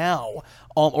Kansas now,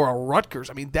 or a Rutgers.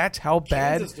 I mean, that's how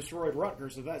bad. Kansas destroyed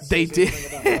Rutgers. If that they did.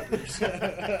 About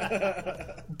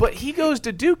Rutgers. But he goes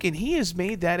to Duke, and he has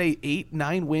made that a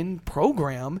 8-9 win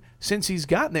program since he's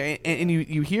gotten there. And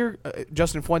you hear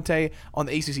Justin Fuente on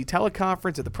the ACC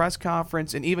teleconference, at the press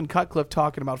conference, and even Cutcliffe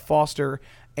talking about Foster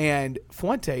and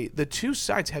Fuente. The two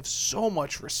sides have so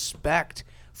much respect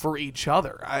for each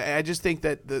other. I just think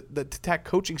that the Tech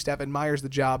coaching staff admires the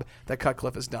job that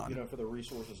Cutcliffe has done. For the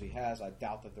resources he has, I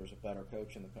doubt that there's a better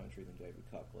coach in the country than David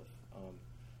Cutcliffe.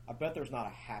 I bet there's not a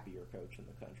happier coach in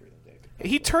the country than David.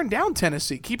 He turned down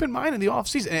Tennessee. Keep in mind in the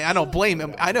offseason. And I don't blame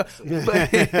him. I know.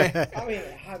 But I mean,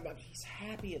 he's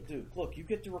happy at Duke. Look, you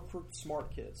get to recruit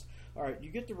smart kids. All right,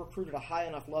 you get to recruit at a high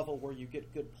enough level where you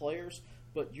get good players,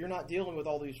 but you're not dealing with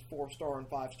all these 4-star and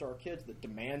 5-star kids that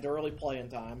demand early playing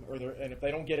time, and if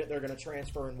they don't get it, they're going to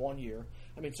transfer in 1 year.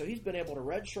 I mean, so he's been able to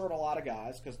redshirt a lot of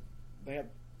guys because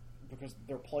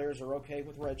their players are okay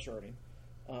with redshirting.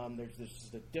 There's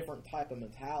just a different type of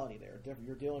mentality there.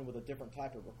 You're dealing with a different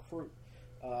type of recruit.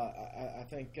 I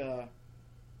think you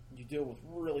deal with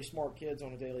really smart kids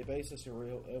on a daily basis who are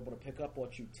able to pick up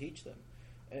what you teach them.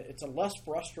 It's a less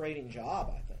frustrating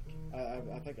job,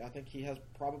 I think. I think he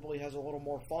probably has a little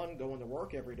more fun going to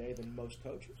work every day than most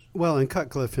coaches. Well, and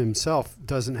Cutcliffe himself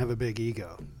doesn't have a big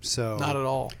ego, so not at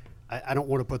all. I don't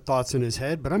want to put thoughts in his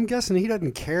head, but I'm guessing he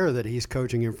doesn't care that he's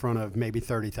coaching in front of maybe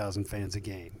 30,000 fans a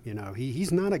game. You know,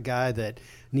 he's not a guy that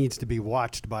needs to be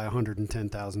watched by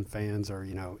 110,000 fans or,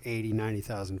 80,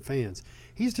 90,000 fans.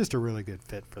 He's just a really good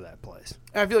fit for that place.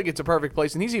 I feel like it's a perfect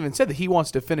place, and he's even said that he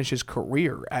wants to finish his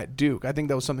career at Duke. I think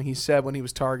that was something he said when he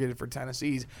was targeted for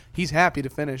Tennessee. He's happy to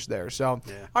finish there. So,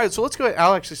 yeah. All right, so let's go ahead.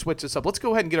 I'll actually switch this up. Let's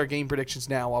go ahead and get our game predictions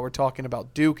now while we're talking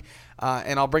about Duke,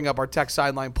 and I'll bring up our tech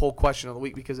sideline poll question of the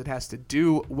week because it has to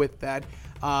do with that.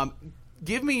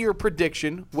 Give me your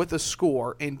prediction with a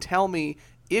score and tell me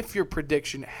if your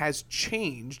prediction has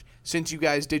changed since you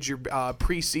guys did your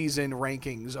preseason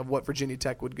rankings of what Virginia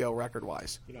Tech would go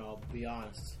record-wise. I'll be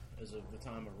honest. As of the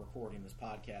time of recording this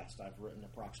podcast, I've written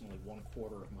approximately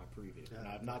 1/4 of my preview, and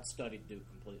I've not studied Duke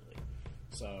completely.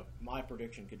 So my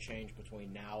prediction could change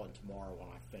between now and tomorrow when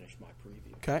I finish my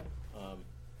preview. Okay.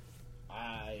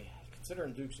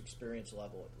 Considering Duke's experience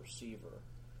level at receiver,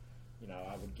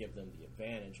 I would give them the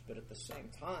advantage. But at the same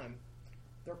time,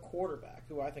 their quarterback,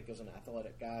 who I think is an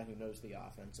athletic guy who knows the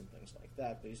offense and things like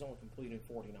that, but he's only completing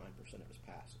 49% of his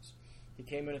passes. He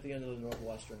came in at the end of the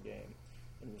Northwestern game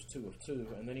and was 2 of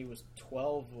 2, and then he was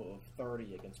 12 of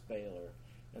 30 against Baylor,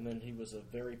 and then he was a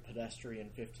very pedestrian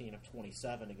 15 of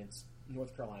 27 against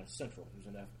North Carolina Central, who's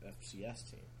an FCS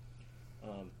team.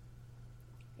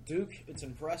 Duke, it's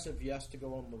impressive, yes, to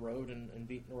go on the road and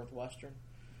beat Northwestern.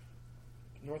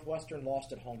 Northwestern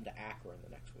lost at home to Akron the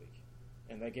next week,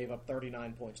 and they gave up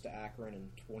 39 points to Akron and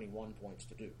 21 points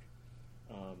to Duke.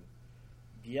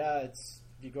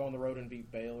 You go on the road and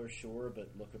beat Baylor, sure, but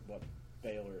look at what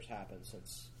Baylor has happened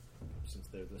since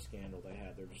the scandal they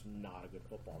had. They're just not a good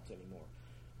football team anymore.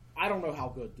 I don't know how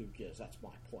good Duke is. That's my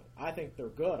point. I think they're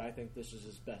good. I think this is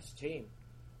his best team.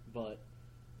 But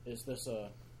is this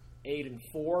a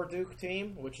 8-4 Duke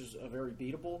team, which is a very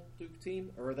beatable Duke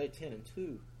team, or are they 10-2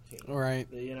 team? All right.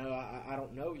 I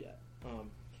don't know yet.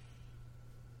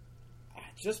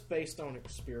 Just based on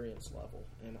experience level,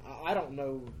 and I don't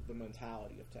know the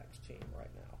mentality of Tech's team right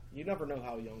now. You never know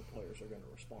how young players are going to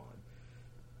respond.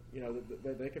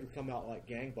 They could come out like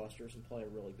gangbusters and play a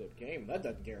really good game. That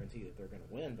doesn't guarantee that they're going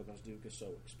to win because Duke is so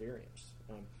experienced.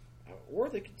 Or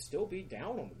they could still be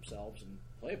down on themselves and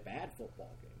play a bad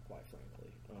football game, quite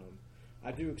frankly.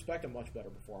 I do expect a much better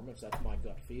performance. That's my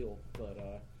gut feel.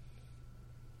 But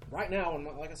right now, and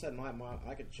like I said,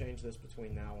 I could change this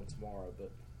between now and tomorrow, but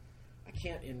I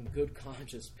can't in good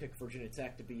conscience pick Virginia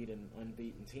Tech to beat an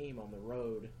unbeaten team on the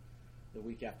road the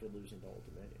week after losing to Old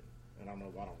Dominion. And I don't know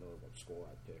what score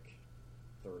I'd pick.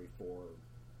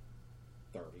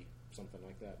 34-30, something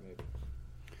like that maybe.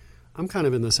 I'm kind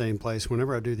of in the same place.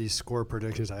 Whenever I do these score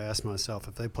predictions, I ask myself,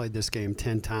 if they played this game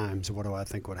 10 times, what do I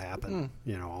think would happen,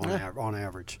 on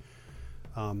average?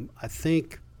 I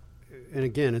think, and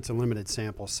again, it's a limited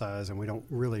sample size, and we don't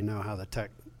really know how the Tech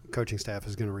coaching staff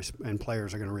is going to and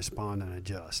players are going to respond and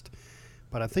adjust.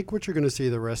 But I think what you're going to see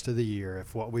the rest of the year,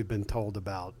 if what we've been told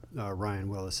about Ryan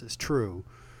Willis is true,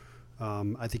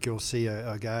 I think you'll see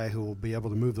a guy who will be able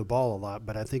to move the ball a lot,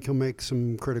 but I think he'll make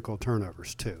some critical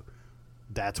turnovers too.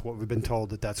 That's what we've been told,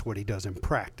 that's what he does in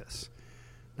practice.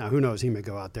 Now, who knows? He may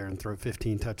go out there and throw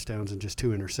 15 touchdowns and just 2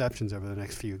 interceptions over the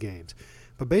next few games.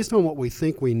 But based on what we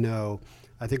think we know,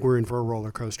 I think we're in for a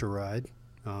roller coaster ride.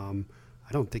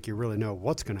 I don't think you really know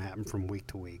what's going to happen from week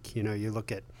to week. You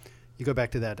go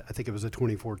back to that, I think it was the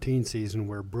 2014 season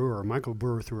where Michael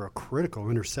Brewer threw a critical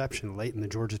interception late in the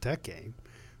Georgia Tech game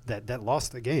that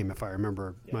lost the game, if I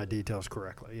remember my details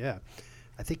correctly. Yeah.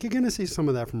 I think you're going to see some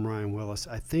of that from Ryan Willis.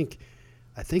 I think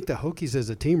the Hokies as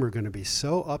a team are going to be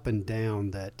so up and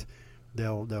down that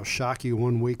they'll shock you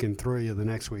one week and throw you the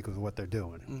next week with what they're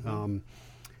doing. Mm-hmm.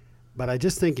 But I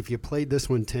just think if you played this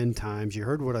one 10 times, you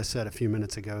heard what I said a few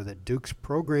minutes ago, that Duke's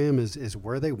program is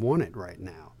where they want it right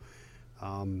now.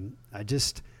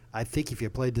 I think if you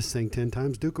played this thing 10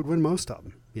 times, Duke would win most of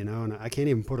them, and I can't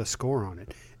even put a score on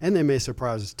it. And they may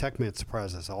surprise us. Tech may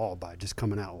surprise us all by just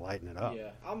coming out and lighting it up.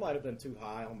 Yeah, I might have been too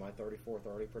high on my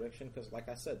 34-30 prediction because, like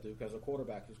I said, Duke has a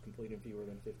quarterback who's completing fewer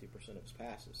than 50% of his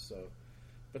passes. So,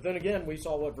 but then again, we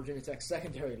saw what Virginia Tech's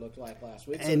secondary looked like last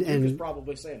week. So Duke is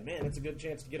probably saying, man, it's a good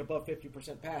chance to get above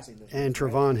 50% passing this week. And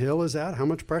Trevon Hill is out. How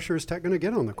much pressure is Tech going to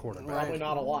get on the quarterback? Probably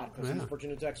not a lot because he's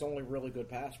Virginia Tech's only really good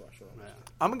pass rusher.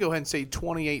 I'm going to go ahead and say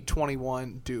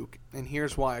 28-21 Duke, and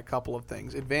here's why. A couple of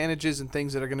things. Advantages and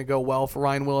things that are going to go well for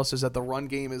Ryan Willis is that the run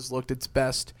game has looked its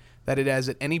best that it has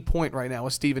at any point right now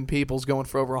with Stephen Peoples going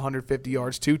for over 150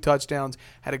 yards, 2 touchdowns,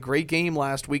 had a great game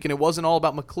last week, and it wasn't all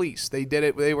about McLeese. They did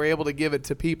it. They were able to give it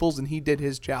to Peoples, and he did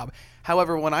his job.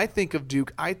 However, when I think of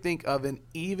Duke, I think of an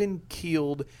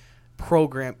even-keeled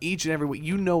program each and every week.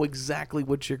 You know exactly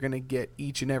what you're going to get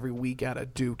each and every week out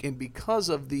of Duke, and because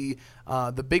of the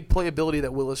big playability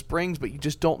that Willis brings, but you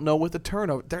just don't know with the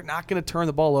turnover. They're not going to turn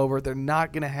the ball over. They're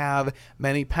not going to have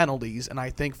many penalties, and I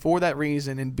think for that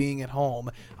reason and being at home,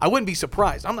 I wouldn't be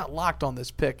surprised. I'm not locked on this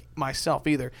pick myself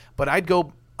either, but I'd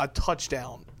go a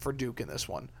touchdown for Duke in this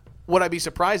one. Would I be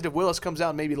surprised if Willis comes out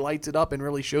and maybe lights it up and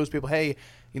really shows people, hey,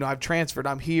 I've transferred,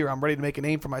 I'm here, I'm ready to make a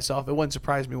name for myself? It wouldn't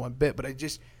surprise me one bit, but I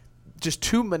just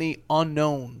too many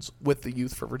unknowns with the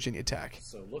youth for Virginia Tech.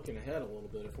 So looking ahead a little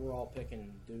bit, if we're all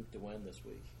picking Duke to win this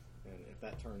week, and if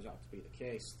that turns out to be the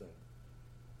case, then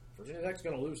Virginia Tech's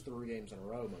going to lose 3 games in a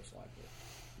row most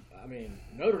likely. I mean,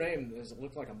 Notre Dame has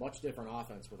looked like a much different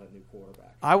offense with a new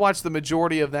quarterback. I watched the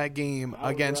majority of that game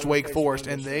against Wake Forest,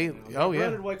 and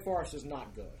Granted, Wake Forest is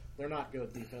not good. They're not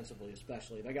good defensively,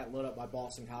 especially. They got lit up by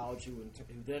Boston College, who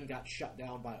then got shut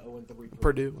down by 0-3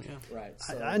 Purdue. Yeah. Right.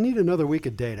 So, I need another week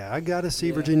of data. I got to see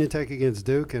Virginia Tech against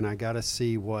Duke, and I got to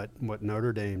see what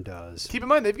Notre Dame does. Keep in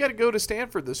mind, they've got to go to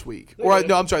Stanford this week.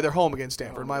 They're home against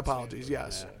Stanford. My apologies.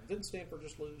 Yes. Didn't Stanford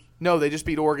just lose? No, they just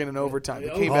beat Oregon in overtime. They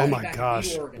came Oh back. my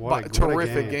gosh! What a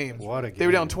terrific game. What a game! They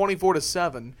were down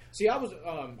 24-7. See, I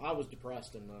was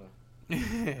depressed and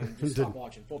just stopped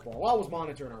watching football. While I was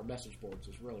monitoring our message boards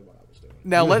is really what I was doing.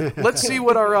 Now let's see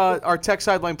what our Tech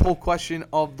Sideline poll question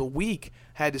of the week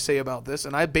had to say about this.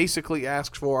 And I basically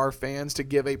asked for our fans to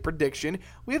give a prediction.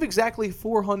 We have exactly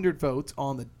 400 votes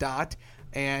on the dot.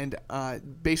 And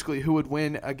basically who would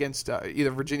win against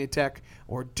either Virginia Tech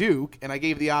or Duke. And I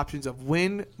gave the options of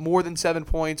win more than 7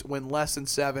 points, win less than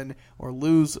 7, or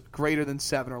lose greater than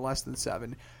 7 or less than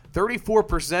 7.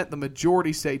 34%, the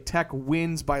majority say Tech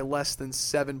wins by less than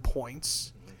 7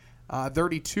 points.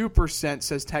 32%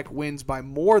 says Tech wins by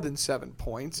more than 7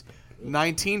 points.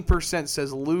 19%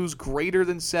 says lose greater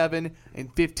than 7,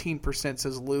 and 15%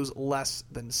 says lose less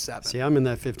than 7. See, I'm in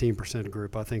that 15%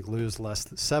 group. I think lose less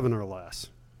than 7 or less.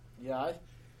 Yeah,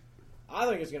 I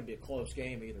think it's going to be a close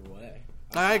game either way.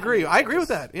 I agree. I agree with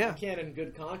that. Yeah, I can't, in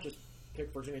good conscience,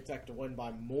 pick Virginia Tech to win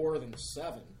by more than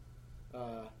 7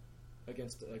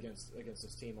 against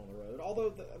this team on the road.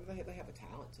 Although they have the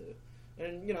talent to,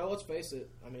 and let's face it.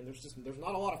 I mean, there's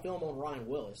not a lot of film on Ryan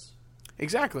Willis.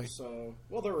 Exactly. So,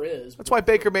 well, there is. That's why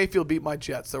Baker Mayfield beat my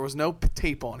Jets. There was no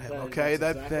tape on him. Okay,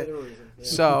 that's exactly the reason. Yeah.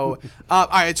 So, all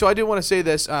right. So I do want to say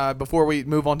this before we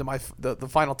move on to the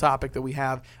final topic that we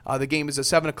have. The game is a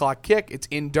 7:00 kick. It's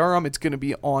in Durham. It's going to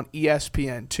be on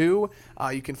ESPN2.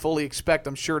 You can fully expect,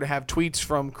 I'm sure, to have tweets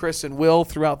from Chris and Will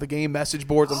throughout the game, message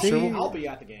boards. I'll be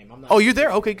at the game. I'm not. Oh, you're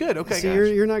there? Okay, good. Okay. See,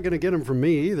 you're not going to get them from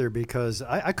me either because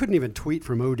I couldn't even tweet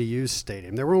from ODU's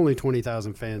stadium. There were only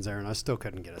 20,000 fans there, and I still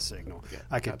couldn't get a signal. Yeah,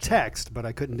 I could text, but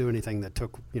I couldn't do anything that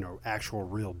took actual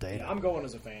real data. Yeah, I'm going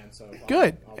as a fan, so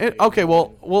good. Okay,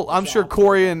 well, I'm sure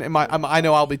Corey and I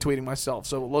know I'll be tweeting myself.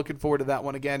 So looking forward to that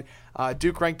one again.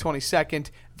 Duke ranked 22nd.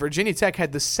 Virginia Tech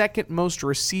had the second most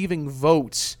receiving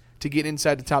votes to get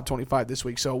inside the top 25 this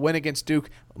week. So a win against Duke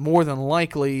more than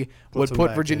likely would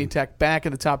put Virginia Tech back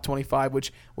in the top 25,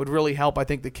 which would really help, I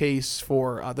think, the case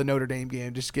for the Notre Dame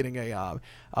game, just getting a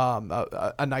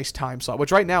nice time slot,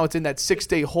 which right now it's in that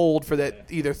 6-day hold for that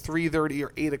either 3:30 or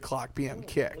 8:00 p.m.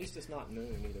 kick. At least it's not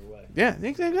noon either way. Yeah,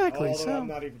 exactly.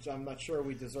 Although I'm not sure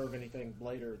we deserve anything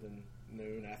later than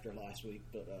noon after last week,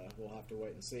 but we'll have to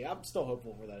wait and see. I'm still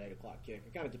hopeful for that 8:00 kick.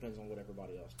 It kind of depends on what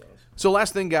everybody else does. So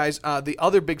last thing, guys, the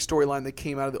other big storyline that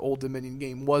came out of the Old Dominion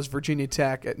game was Virginia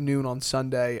Tech at noon on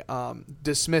Sunday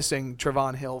dismissing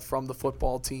Trevon Hill from the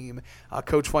football team.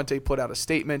 Coach Fuente put out a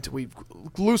statement. We've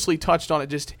loosely touched on it,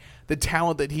 just the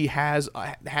talent that he has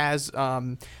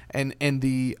and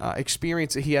the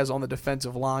experience that he has on the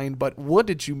defensive line. But what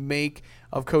did you make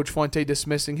of Coach Fuente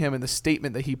dismissing him and the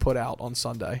statement that he put out on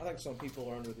Sunday? I think some people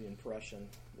are under the impression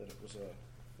that it was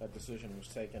that decision was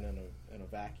taken in a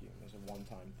vacuum as a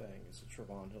one-time thing. As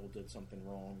Trevon Hill did something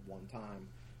wrong one time,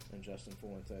 and Justin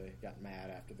Fuente got mad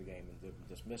after the game and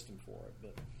dismissed him for it.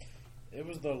 But it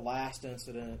was the last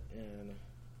incident in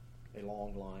a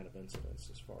long line of incidents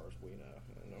as far as we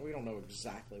know. And we don't know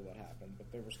exactly what happened,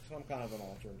 but there was some kind of an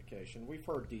altercation. We've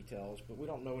heard details, but we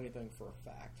don't know anything for a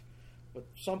fact. But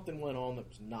something went on that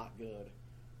was not good.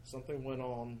 Something went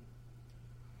on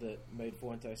that made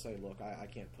Fuente say, look, I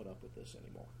can't put up with this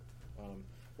anymore.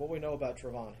 What we know about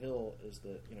Trevon Hill is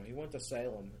that, he went to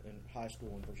Salem in high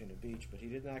school in Virginia Beach, but he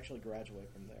didn't actually graduate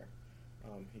from there.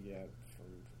 From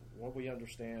what we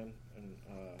understand, and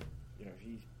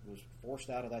he was forced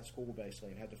out of that school basically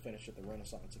and had to finish at the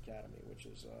Renaissance Academy, which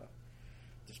is,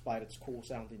 despite its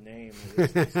cool-sounding name,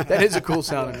 that is a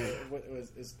cool-sounding name.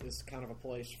 Is kind of a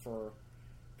place for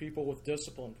people with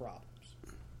discipline problems.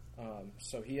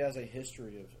 So he has a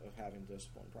history of having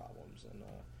discipline problems,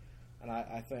 and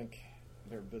I think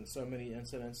there have been so many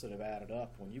incidents that have added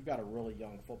up. When you've got a really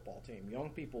young football team, young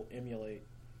people emulate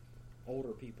older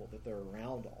people that they're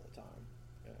around all the time.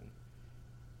 And,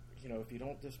 if you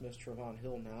don't dismiss Trevon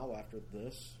Hill now after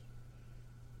this,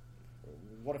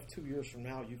 what if 2 years from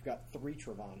now you've got 3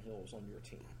 Trevon Hills on your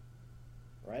team,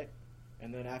 right?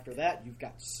 And then after that, you've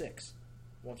got 6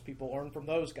 once people learn from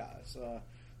those guys.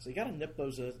 So you got to nip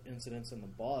those incidents in the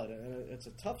bud, and it's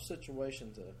a tough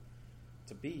situation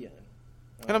to be in.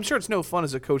 And I'm sure it's no fun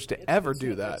as a coach to ever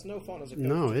do that. It's no fun as a coach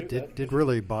No, to do that. it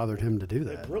really bothered him to do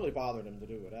that. It really bothered him to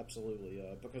do it, absolutely,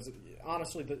 because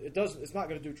honestly, it's not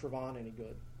going to do Trevon any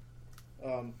good.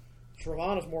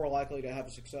 Trevon is more likely to have a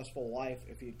successful life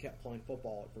if he had kept playing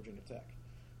football at Virginia Tech.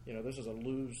 This is a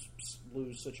lose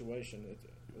situation,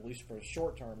 at least for the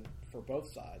short term, for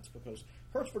both sides, because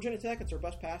hurts Virginia Tech. It's their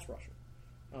best pass rusher.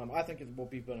 I think it will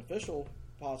be beneficial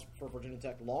for Virginia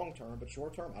Tech long term, but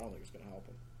short term, I don't think it's going to help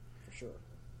them for sure.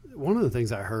 One of the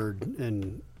things I heard,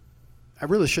 and I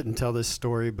really shouldn't tell this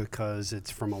story because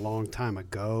it's from a long time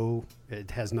ago.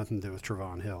 It has nothing to do with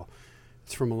Trevon Hill.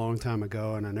 It's from a long time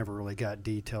ago, and I never really got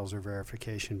details or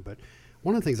verification. But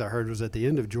one of the things I heard was at the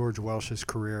end of George Welsh's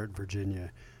career at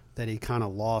Virginia that he kind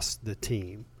of lost the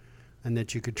team, and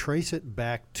that you could trace it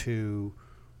back to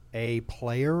a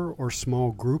player or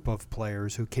small group of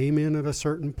players who came in at a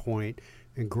certain point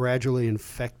and gradually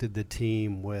infected the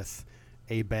team with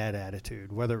a bad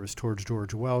attitude, whether it was towards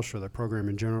George Welsh or the program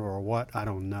in general or what, I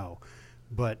don't know.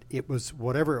 But it was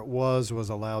whatever it was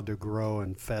allowed to grow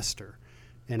and fester.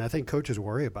 And I think coaches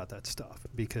worry about that stuff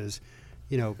because,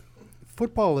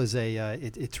 football is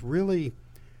it's really,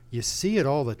 you see it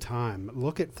all the time.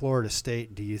 Look at Florida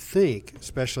State. Do you think,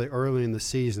 especially early in the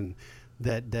season,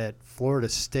 that Florida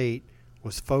State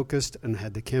was focused and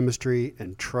had the chemistry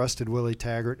and trusted Willie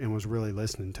Taggart and was really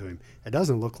listening to him? It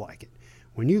doesn't look like it.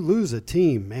 When you lose a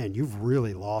team, man, you've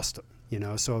really lost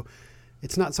them, So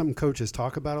it's not something coaches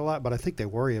talk about a lot, but I think they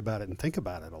worry about it and think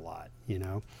about it a lot,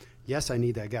 Yes, I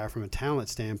need that guy from a talent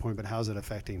standpoint, but how's it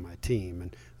affecting my team?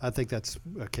 And I think that's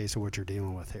a case of what you're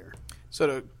dealing with here. So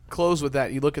to close with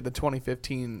that, you look at the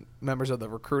 2015 members of the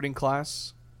recruiting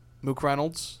class, Mook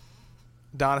Reynolds,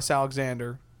 Donis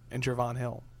Alexander, and Trevon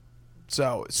Hill.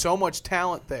 So much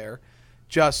talent there,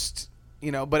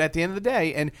 but at the end of the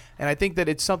day, and I think that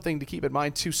it's something to keep in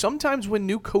mind too, sometimes when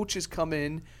new coaches come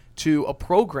in to a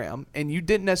program and you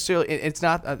didn't necessarily, it's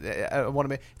not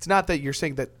that you're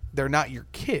saying that they're not your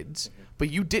kids, but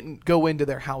you didn't go into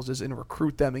their houses and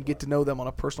recruit them and get to know them on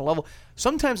a personal level.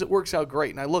 Sometimes it works out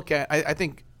great, and I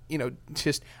think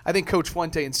Coach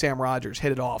Fuente and Sam Rogers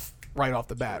hit it off right off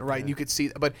the bat, right? And you could see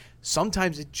that, but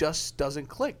sometimes it just doesn't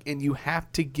click, and you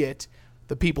have to get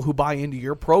the people who buy into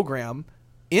your program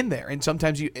in there. And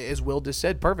sometimes you, as Will just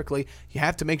said perfectly, you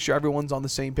have to make sure everyone's on the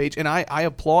same page. And I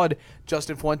applaud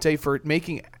Justin Fuente for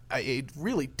making a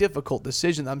really difficult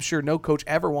decision I'm sure no coach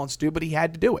ever wants to do, but he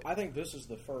had to do it. I think this is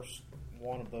the first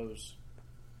one of those,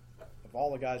 of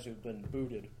all the guys who've been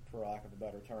booted, for lack of a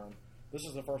better term, this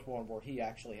is the first one where he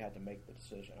actually had to make the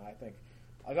decision. I think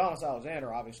Adonis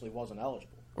Alexander obviously wasn't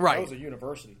eligible. Right. That was a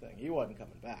university thing. He wasn't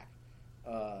coming back.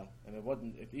 And it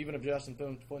wasn't, even if Justin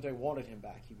Fuente wanted him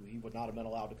back, he would not have been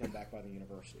allowed to come back by the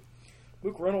university.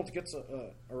 Mook Reynolds gets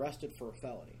arrested for a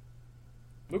felony.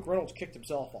 Mook Reynolds kicked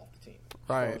himself off the team, as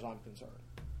far as I'm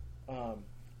concerned.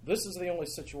 This is the only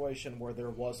situation where there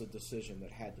was a decision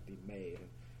that had to be made.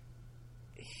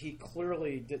 He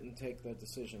clearly didn't take that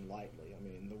decision lightly. I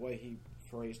mean, the way he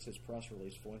phrased his press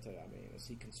release, Fuente, is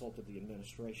he consulted the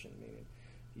administration, meaning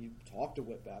he talked to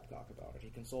Whit Babcock about it. He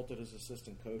consulted his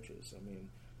assistant coaches,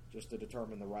 just to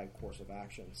determine the right course of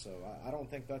action. So I don't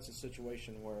think that's a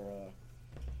situation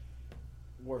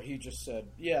where he just said,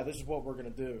 yeah, this is what we're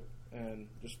going to do. and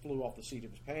just flew off the seat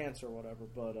of his pants or whatever.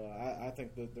 But I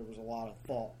think that there was a lot of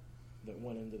thought that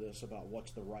went into this about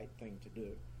what's the right thing to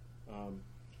do.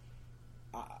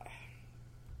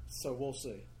 So we'll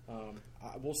see.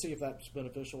 We'll see if that's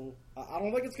beneficial. I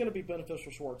don't think it's going to be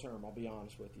beneficial short term, I'll be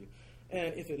honest with you.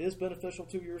 And if it is beneficial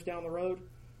 2 years down the road,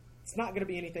 it's not going to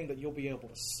be anything that you'll be able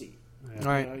to see. Yeah.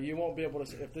 Right. You know, you won't be able to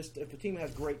see. If the team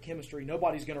has great chemistry,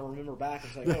 nobody's going to remember back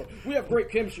and say, "Oh, we have great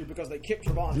chemistry because they kicked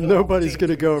Trevon Hill." Nobody's going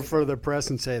to go in front of the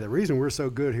press and say the reason we're so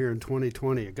good here in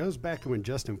 2020 it goes back to when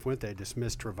Justin Fuente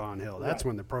dismissed Trevon Hill. That's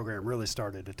when the program really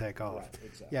started to take off. Right,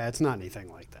 exactly. Yeah, it's not anything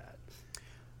like that.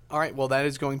 All right, well, that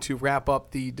is going to wrap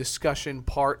up the discussion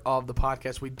part of the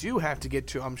podcast. We do have to get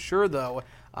to, I'm sure, though,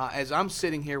 as I'm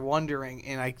sitting here wondering,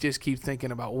 and I just keep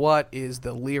thinking about what is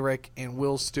the lyric in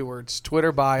Will Stewart's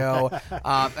Twitter bio,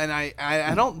 and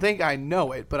I don't think I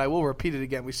know it, but I will repeat it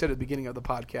again. We said at the beginning of the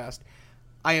podcast,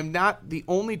 I am not the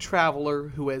only traveler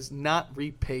who has not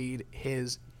repaid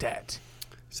his debt.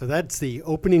 So that's the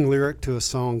opening lyric to a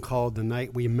song called "The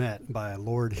Night We Met" by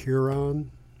Lord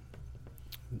Huron.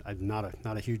 Not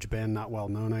a huge band, not well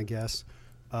known, I guess.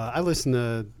 I listen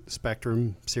to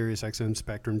Spectrum, Sirius XM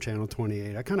Spectrum, Channel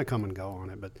 28. I kind of come and go on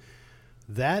it, but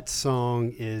that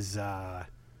song is,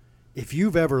 if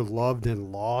you've ever loved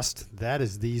and lost, that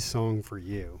is the song for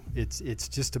you. It's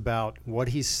just about what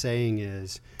he's saying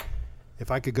is,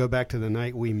 if I could go back to the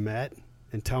night we met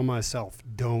and tell myself,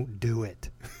 don't do it,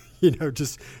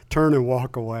 just turn and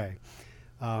walk away.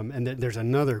 And there's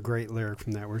another great lyric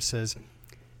from that where it says,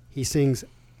 he sings,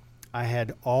 I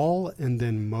had all and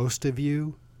then most of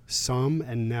you, some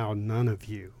and now none of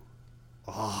you.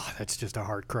 Oh, that's just a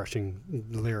heart-crushing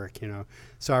lyric,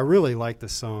 So I really like the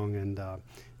song, and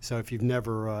so if you've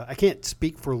never, I can't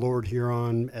speak for Lord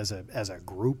Huron as a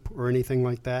group or anything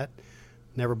like that.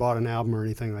 Never bought an album or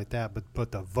anything like that,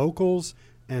 but the vocals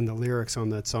and the lyrics on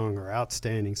that song are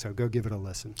outstanding, so go give it a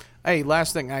listen. Hey,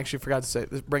 last thing I actually forgot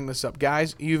to bring this up.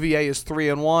 Guys, UVA is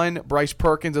 3-1. Bryce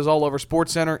Perkins is all over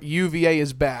SportsCenter. UVA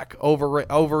is back.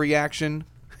 Overreaction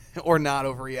or not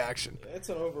overreaction? It's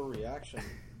an overreaction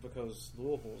because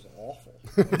Louisville's awful.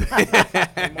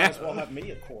 They might as well have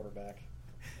me at quarterback.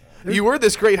 You were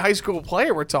this great high school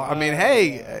player we're talking. I mean,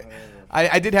 hey,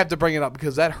 I did have to bring it up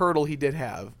because that hurdle he did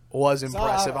have was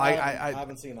impressive. I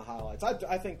haven't seen the highlights.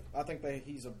 I think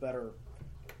he's a better.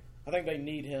 I think they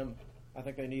need him. I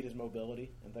think they need his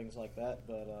mobility and things like that.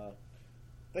 But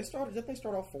didn't they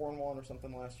start off 4-1 or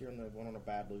something last year, and they went on a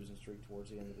bad losing streak towards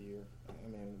the end of the year? I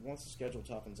mean, once the schedule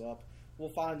toughens up, we'll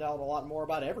find out a lot more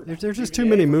about everything. There's just too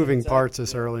many moving parts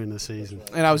this early in the season.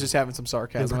 Right. And I was just having some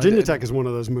sarcasm. And Virginia Tech is one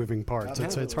of those moving parts.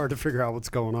 It's hard to figure out what's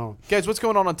going on. Guys, what's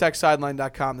going on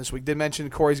TechSideline.com this week? Did mention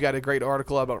Corey's got a great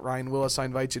article about Ryan Willis I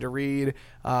invite you to read.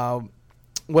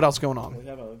 What else going on? We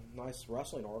have a nice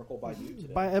wrestling article by you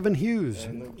today. By Evan Hughes.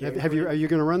 Are you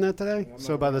going to run that today?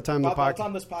 So by the time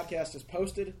this podcast is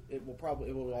posted, it will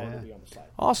already be on the site.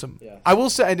 Awesome. Yeah. I will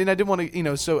say, and I did want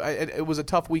to, so it was a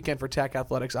tough weekend for Tech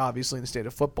athletics, obviously in the state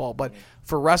of football, but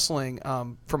for wrestling,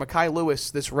 for Mekhi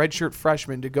Lewis, this redshirt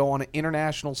freshman, to go on an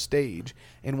international stage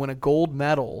and win a gold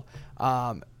medal.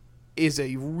 Is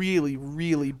a really,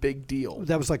 really big deal.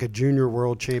 That was like a junior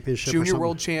world championship. Junior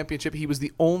world championship. He was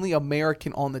the only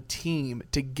American on the team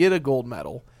to get a gold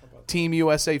medal. Team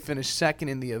USA finished second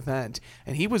in the event,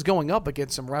 and he was going up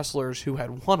against some wrestlers who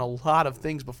had won a lot of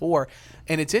things before.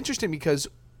 And it's interesting because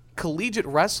collegiate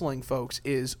wrestling, folks,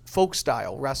 is folk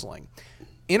style wrestling.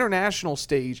 International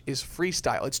stage is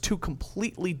freestyle. It's two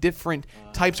completely different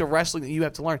types of wrestling that you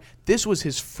have to learn. This was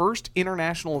his first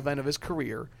international event of his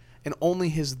career, and only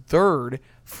his third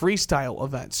freestyle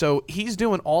event. So he's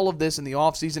doing all of this in the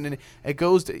offseason, and it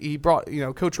goes to, he brought,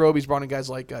 Coach Roby's brought in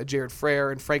guys like Jared Frere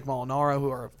and Frank Molinaro,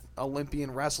 who are Olympian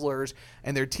wrestlers,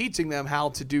 and they're teaching them how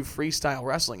to do freestyle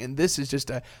wrestling. And this is just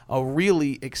a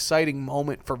really exciting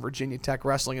moment for Virginia Tech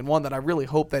wrestling, and one that I really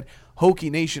hope that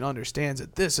Hokie Nation understands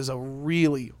that this is a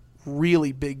really,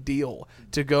 really big deal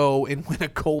to go and win a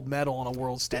gold medal on a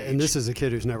world stage. And this is a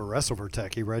kid who's never wrestled for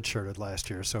Tech. He redshirted last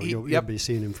year, so you'll be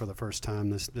seeing him for the first time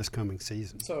this coming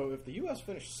season. So if the U.S.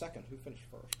 finished second, who finished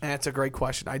first? That's a great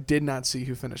question. I did not see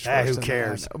who finished first. Who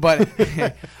cares? But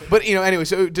anyway,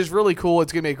 so just really cool.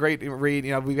 It's going to be a great read.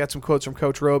 We've got some quotes from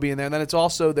Coach Roby in there. And then it's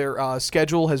also their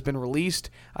schedule has been released.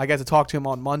 I got to talk to him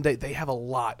on Monday. They have a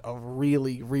lot of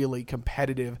really, really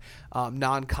competitive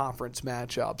non-conference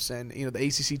matchups. And, the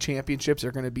ACC championships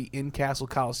are going to be in Castle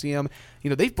Coliseum.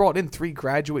 They've brought in 3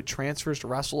 graduate transfers to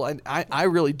wrestle. And I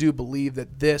really do believe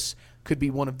that this could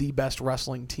be one of the best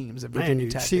wrestling teams that Virginia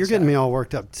Tech. See, you're getting me all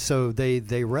worked up. So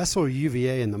they wrestle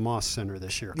UVA in the Moss Center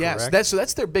this year, correct? Yes,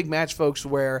 that's their big match, folks,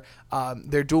 where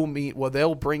their dual meet. Well,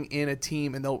 they'll bring in a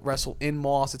team and they'll wrestle in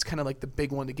Moss. It's kind of like the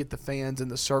big one to get the fans in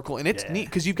the circle, and it's neat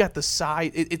because you've got the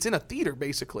side. It's in a theater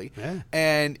basically,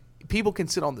 and people can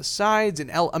sit on the sides.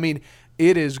 And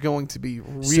it is going to be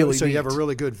really. So neat. you have a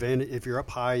really good vantage. If you're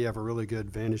up high, you have a really good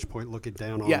vantage point looking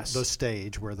down on the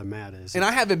stage where the mat is. And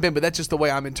I haven't been, but that's just the way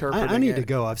I'm interpreting it. I need to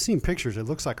go. I've seen pictures. It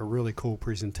looks like a really cool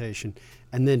presentation.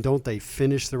 And then don't they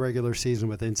finish the regular season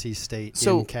with NC State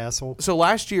in Castle? So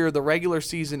last year, the regular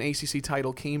season ACC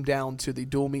title came down to the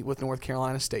dual meet with North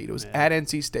Carolina State. It was at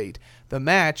NC State. The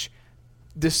match,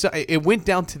 it went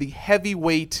down to the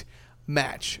heavyweight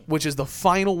match, which is the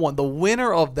final one. The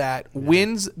winner of that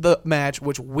wins the match,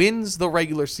 which wins the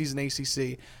regular season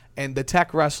ACC, and the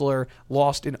Tech wrestler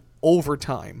lost in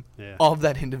overtime of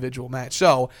that individual match.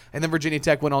 So, and then Virginia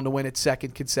Tech went on to win its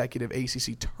second consecutive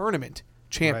ACC tournament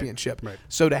championship. Right.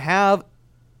 So to have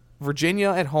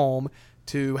Virginia at home,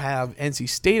 to have NC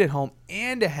State at home,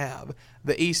 and to have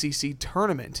the ACC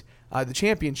tournament, the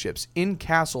championships in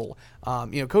Castle.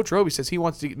 Coach Roby says he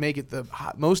wants to make it the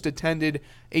most attended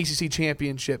ACC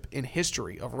championship in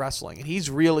history of wrestling, and he's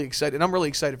really excited. And I'm really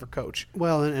excited for Coach.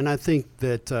 Well, and I think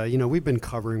that we've been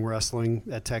covering wrestling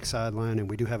at Tech Sideline, and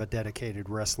we do have a dedicated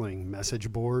wrestling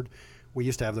message board. We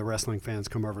used to have the wrestling fans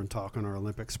come over and talk on our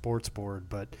Olympic sports board,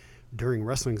 but during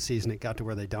wrestling season, it got to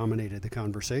where they dominated the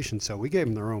conversation, so we gave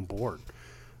them their own board.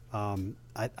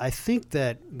 I think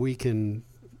that we can.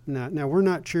 Now, we're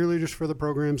not cheerleaders for the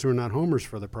programs. We're not homers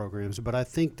for the programs. But I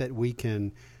think that we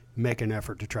can make an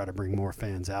effort to try to bring more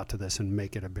fans out to this and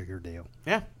make it a bigger deal.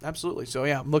 Yeah, absolutely. So,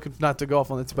 I'm looking not to go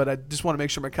off on this, but I just want to make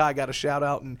sure Makai got a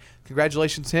shout-out, and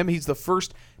congratulations to him. He's the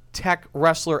first Tech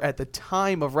wrestler at the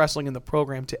time of wrestling in the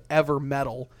program to ever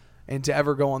medal and to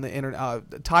ever go on the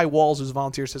internet. Ty Walls, who's a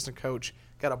volunteer assistant coach,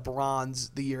 got a bronze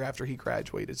the year after he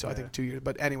graduated. So I think 2 years.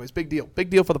 But anyways, big deal.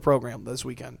 Big deal for the program this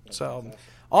weekend. So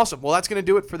awesome. Well, that's going to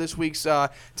do it for this week's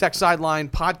Tech Sideline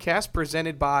podcast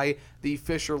presented by the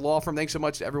Fisher Law Firm. Thanks so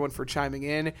much to everyone for chiming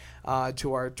in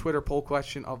to our Twitter poll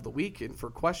question of the week and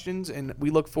for questions. And we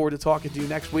look forward to talking to you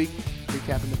next week,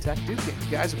 recapping the Tech Duke game.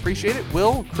 You guys, appreciate it.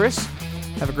 Will, Chris,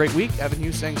 have a great week. Evan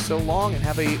Hughes saying so long, and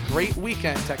have a great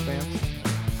weekend, Tech fans.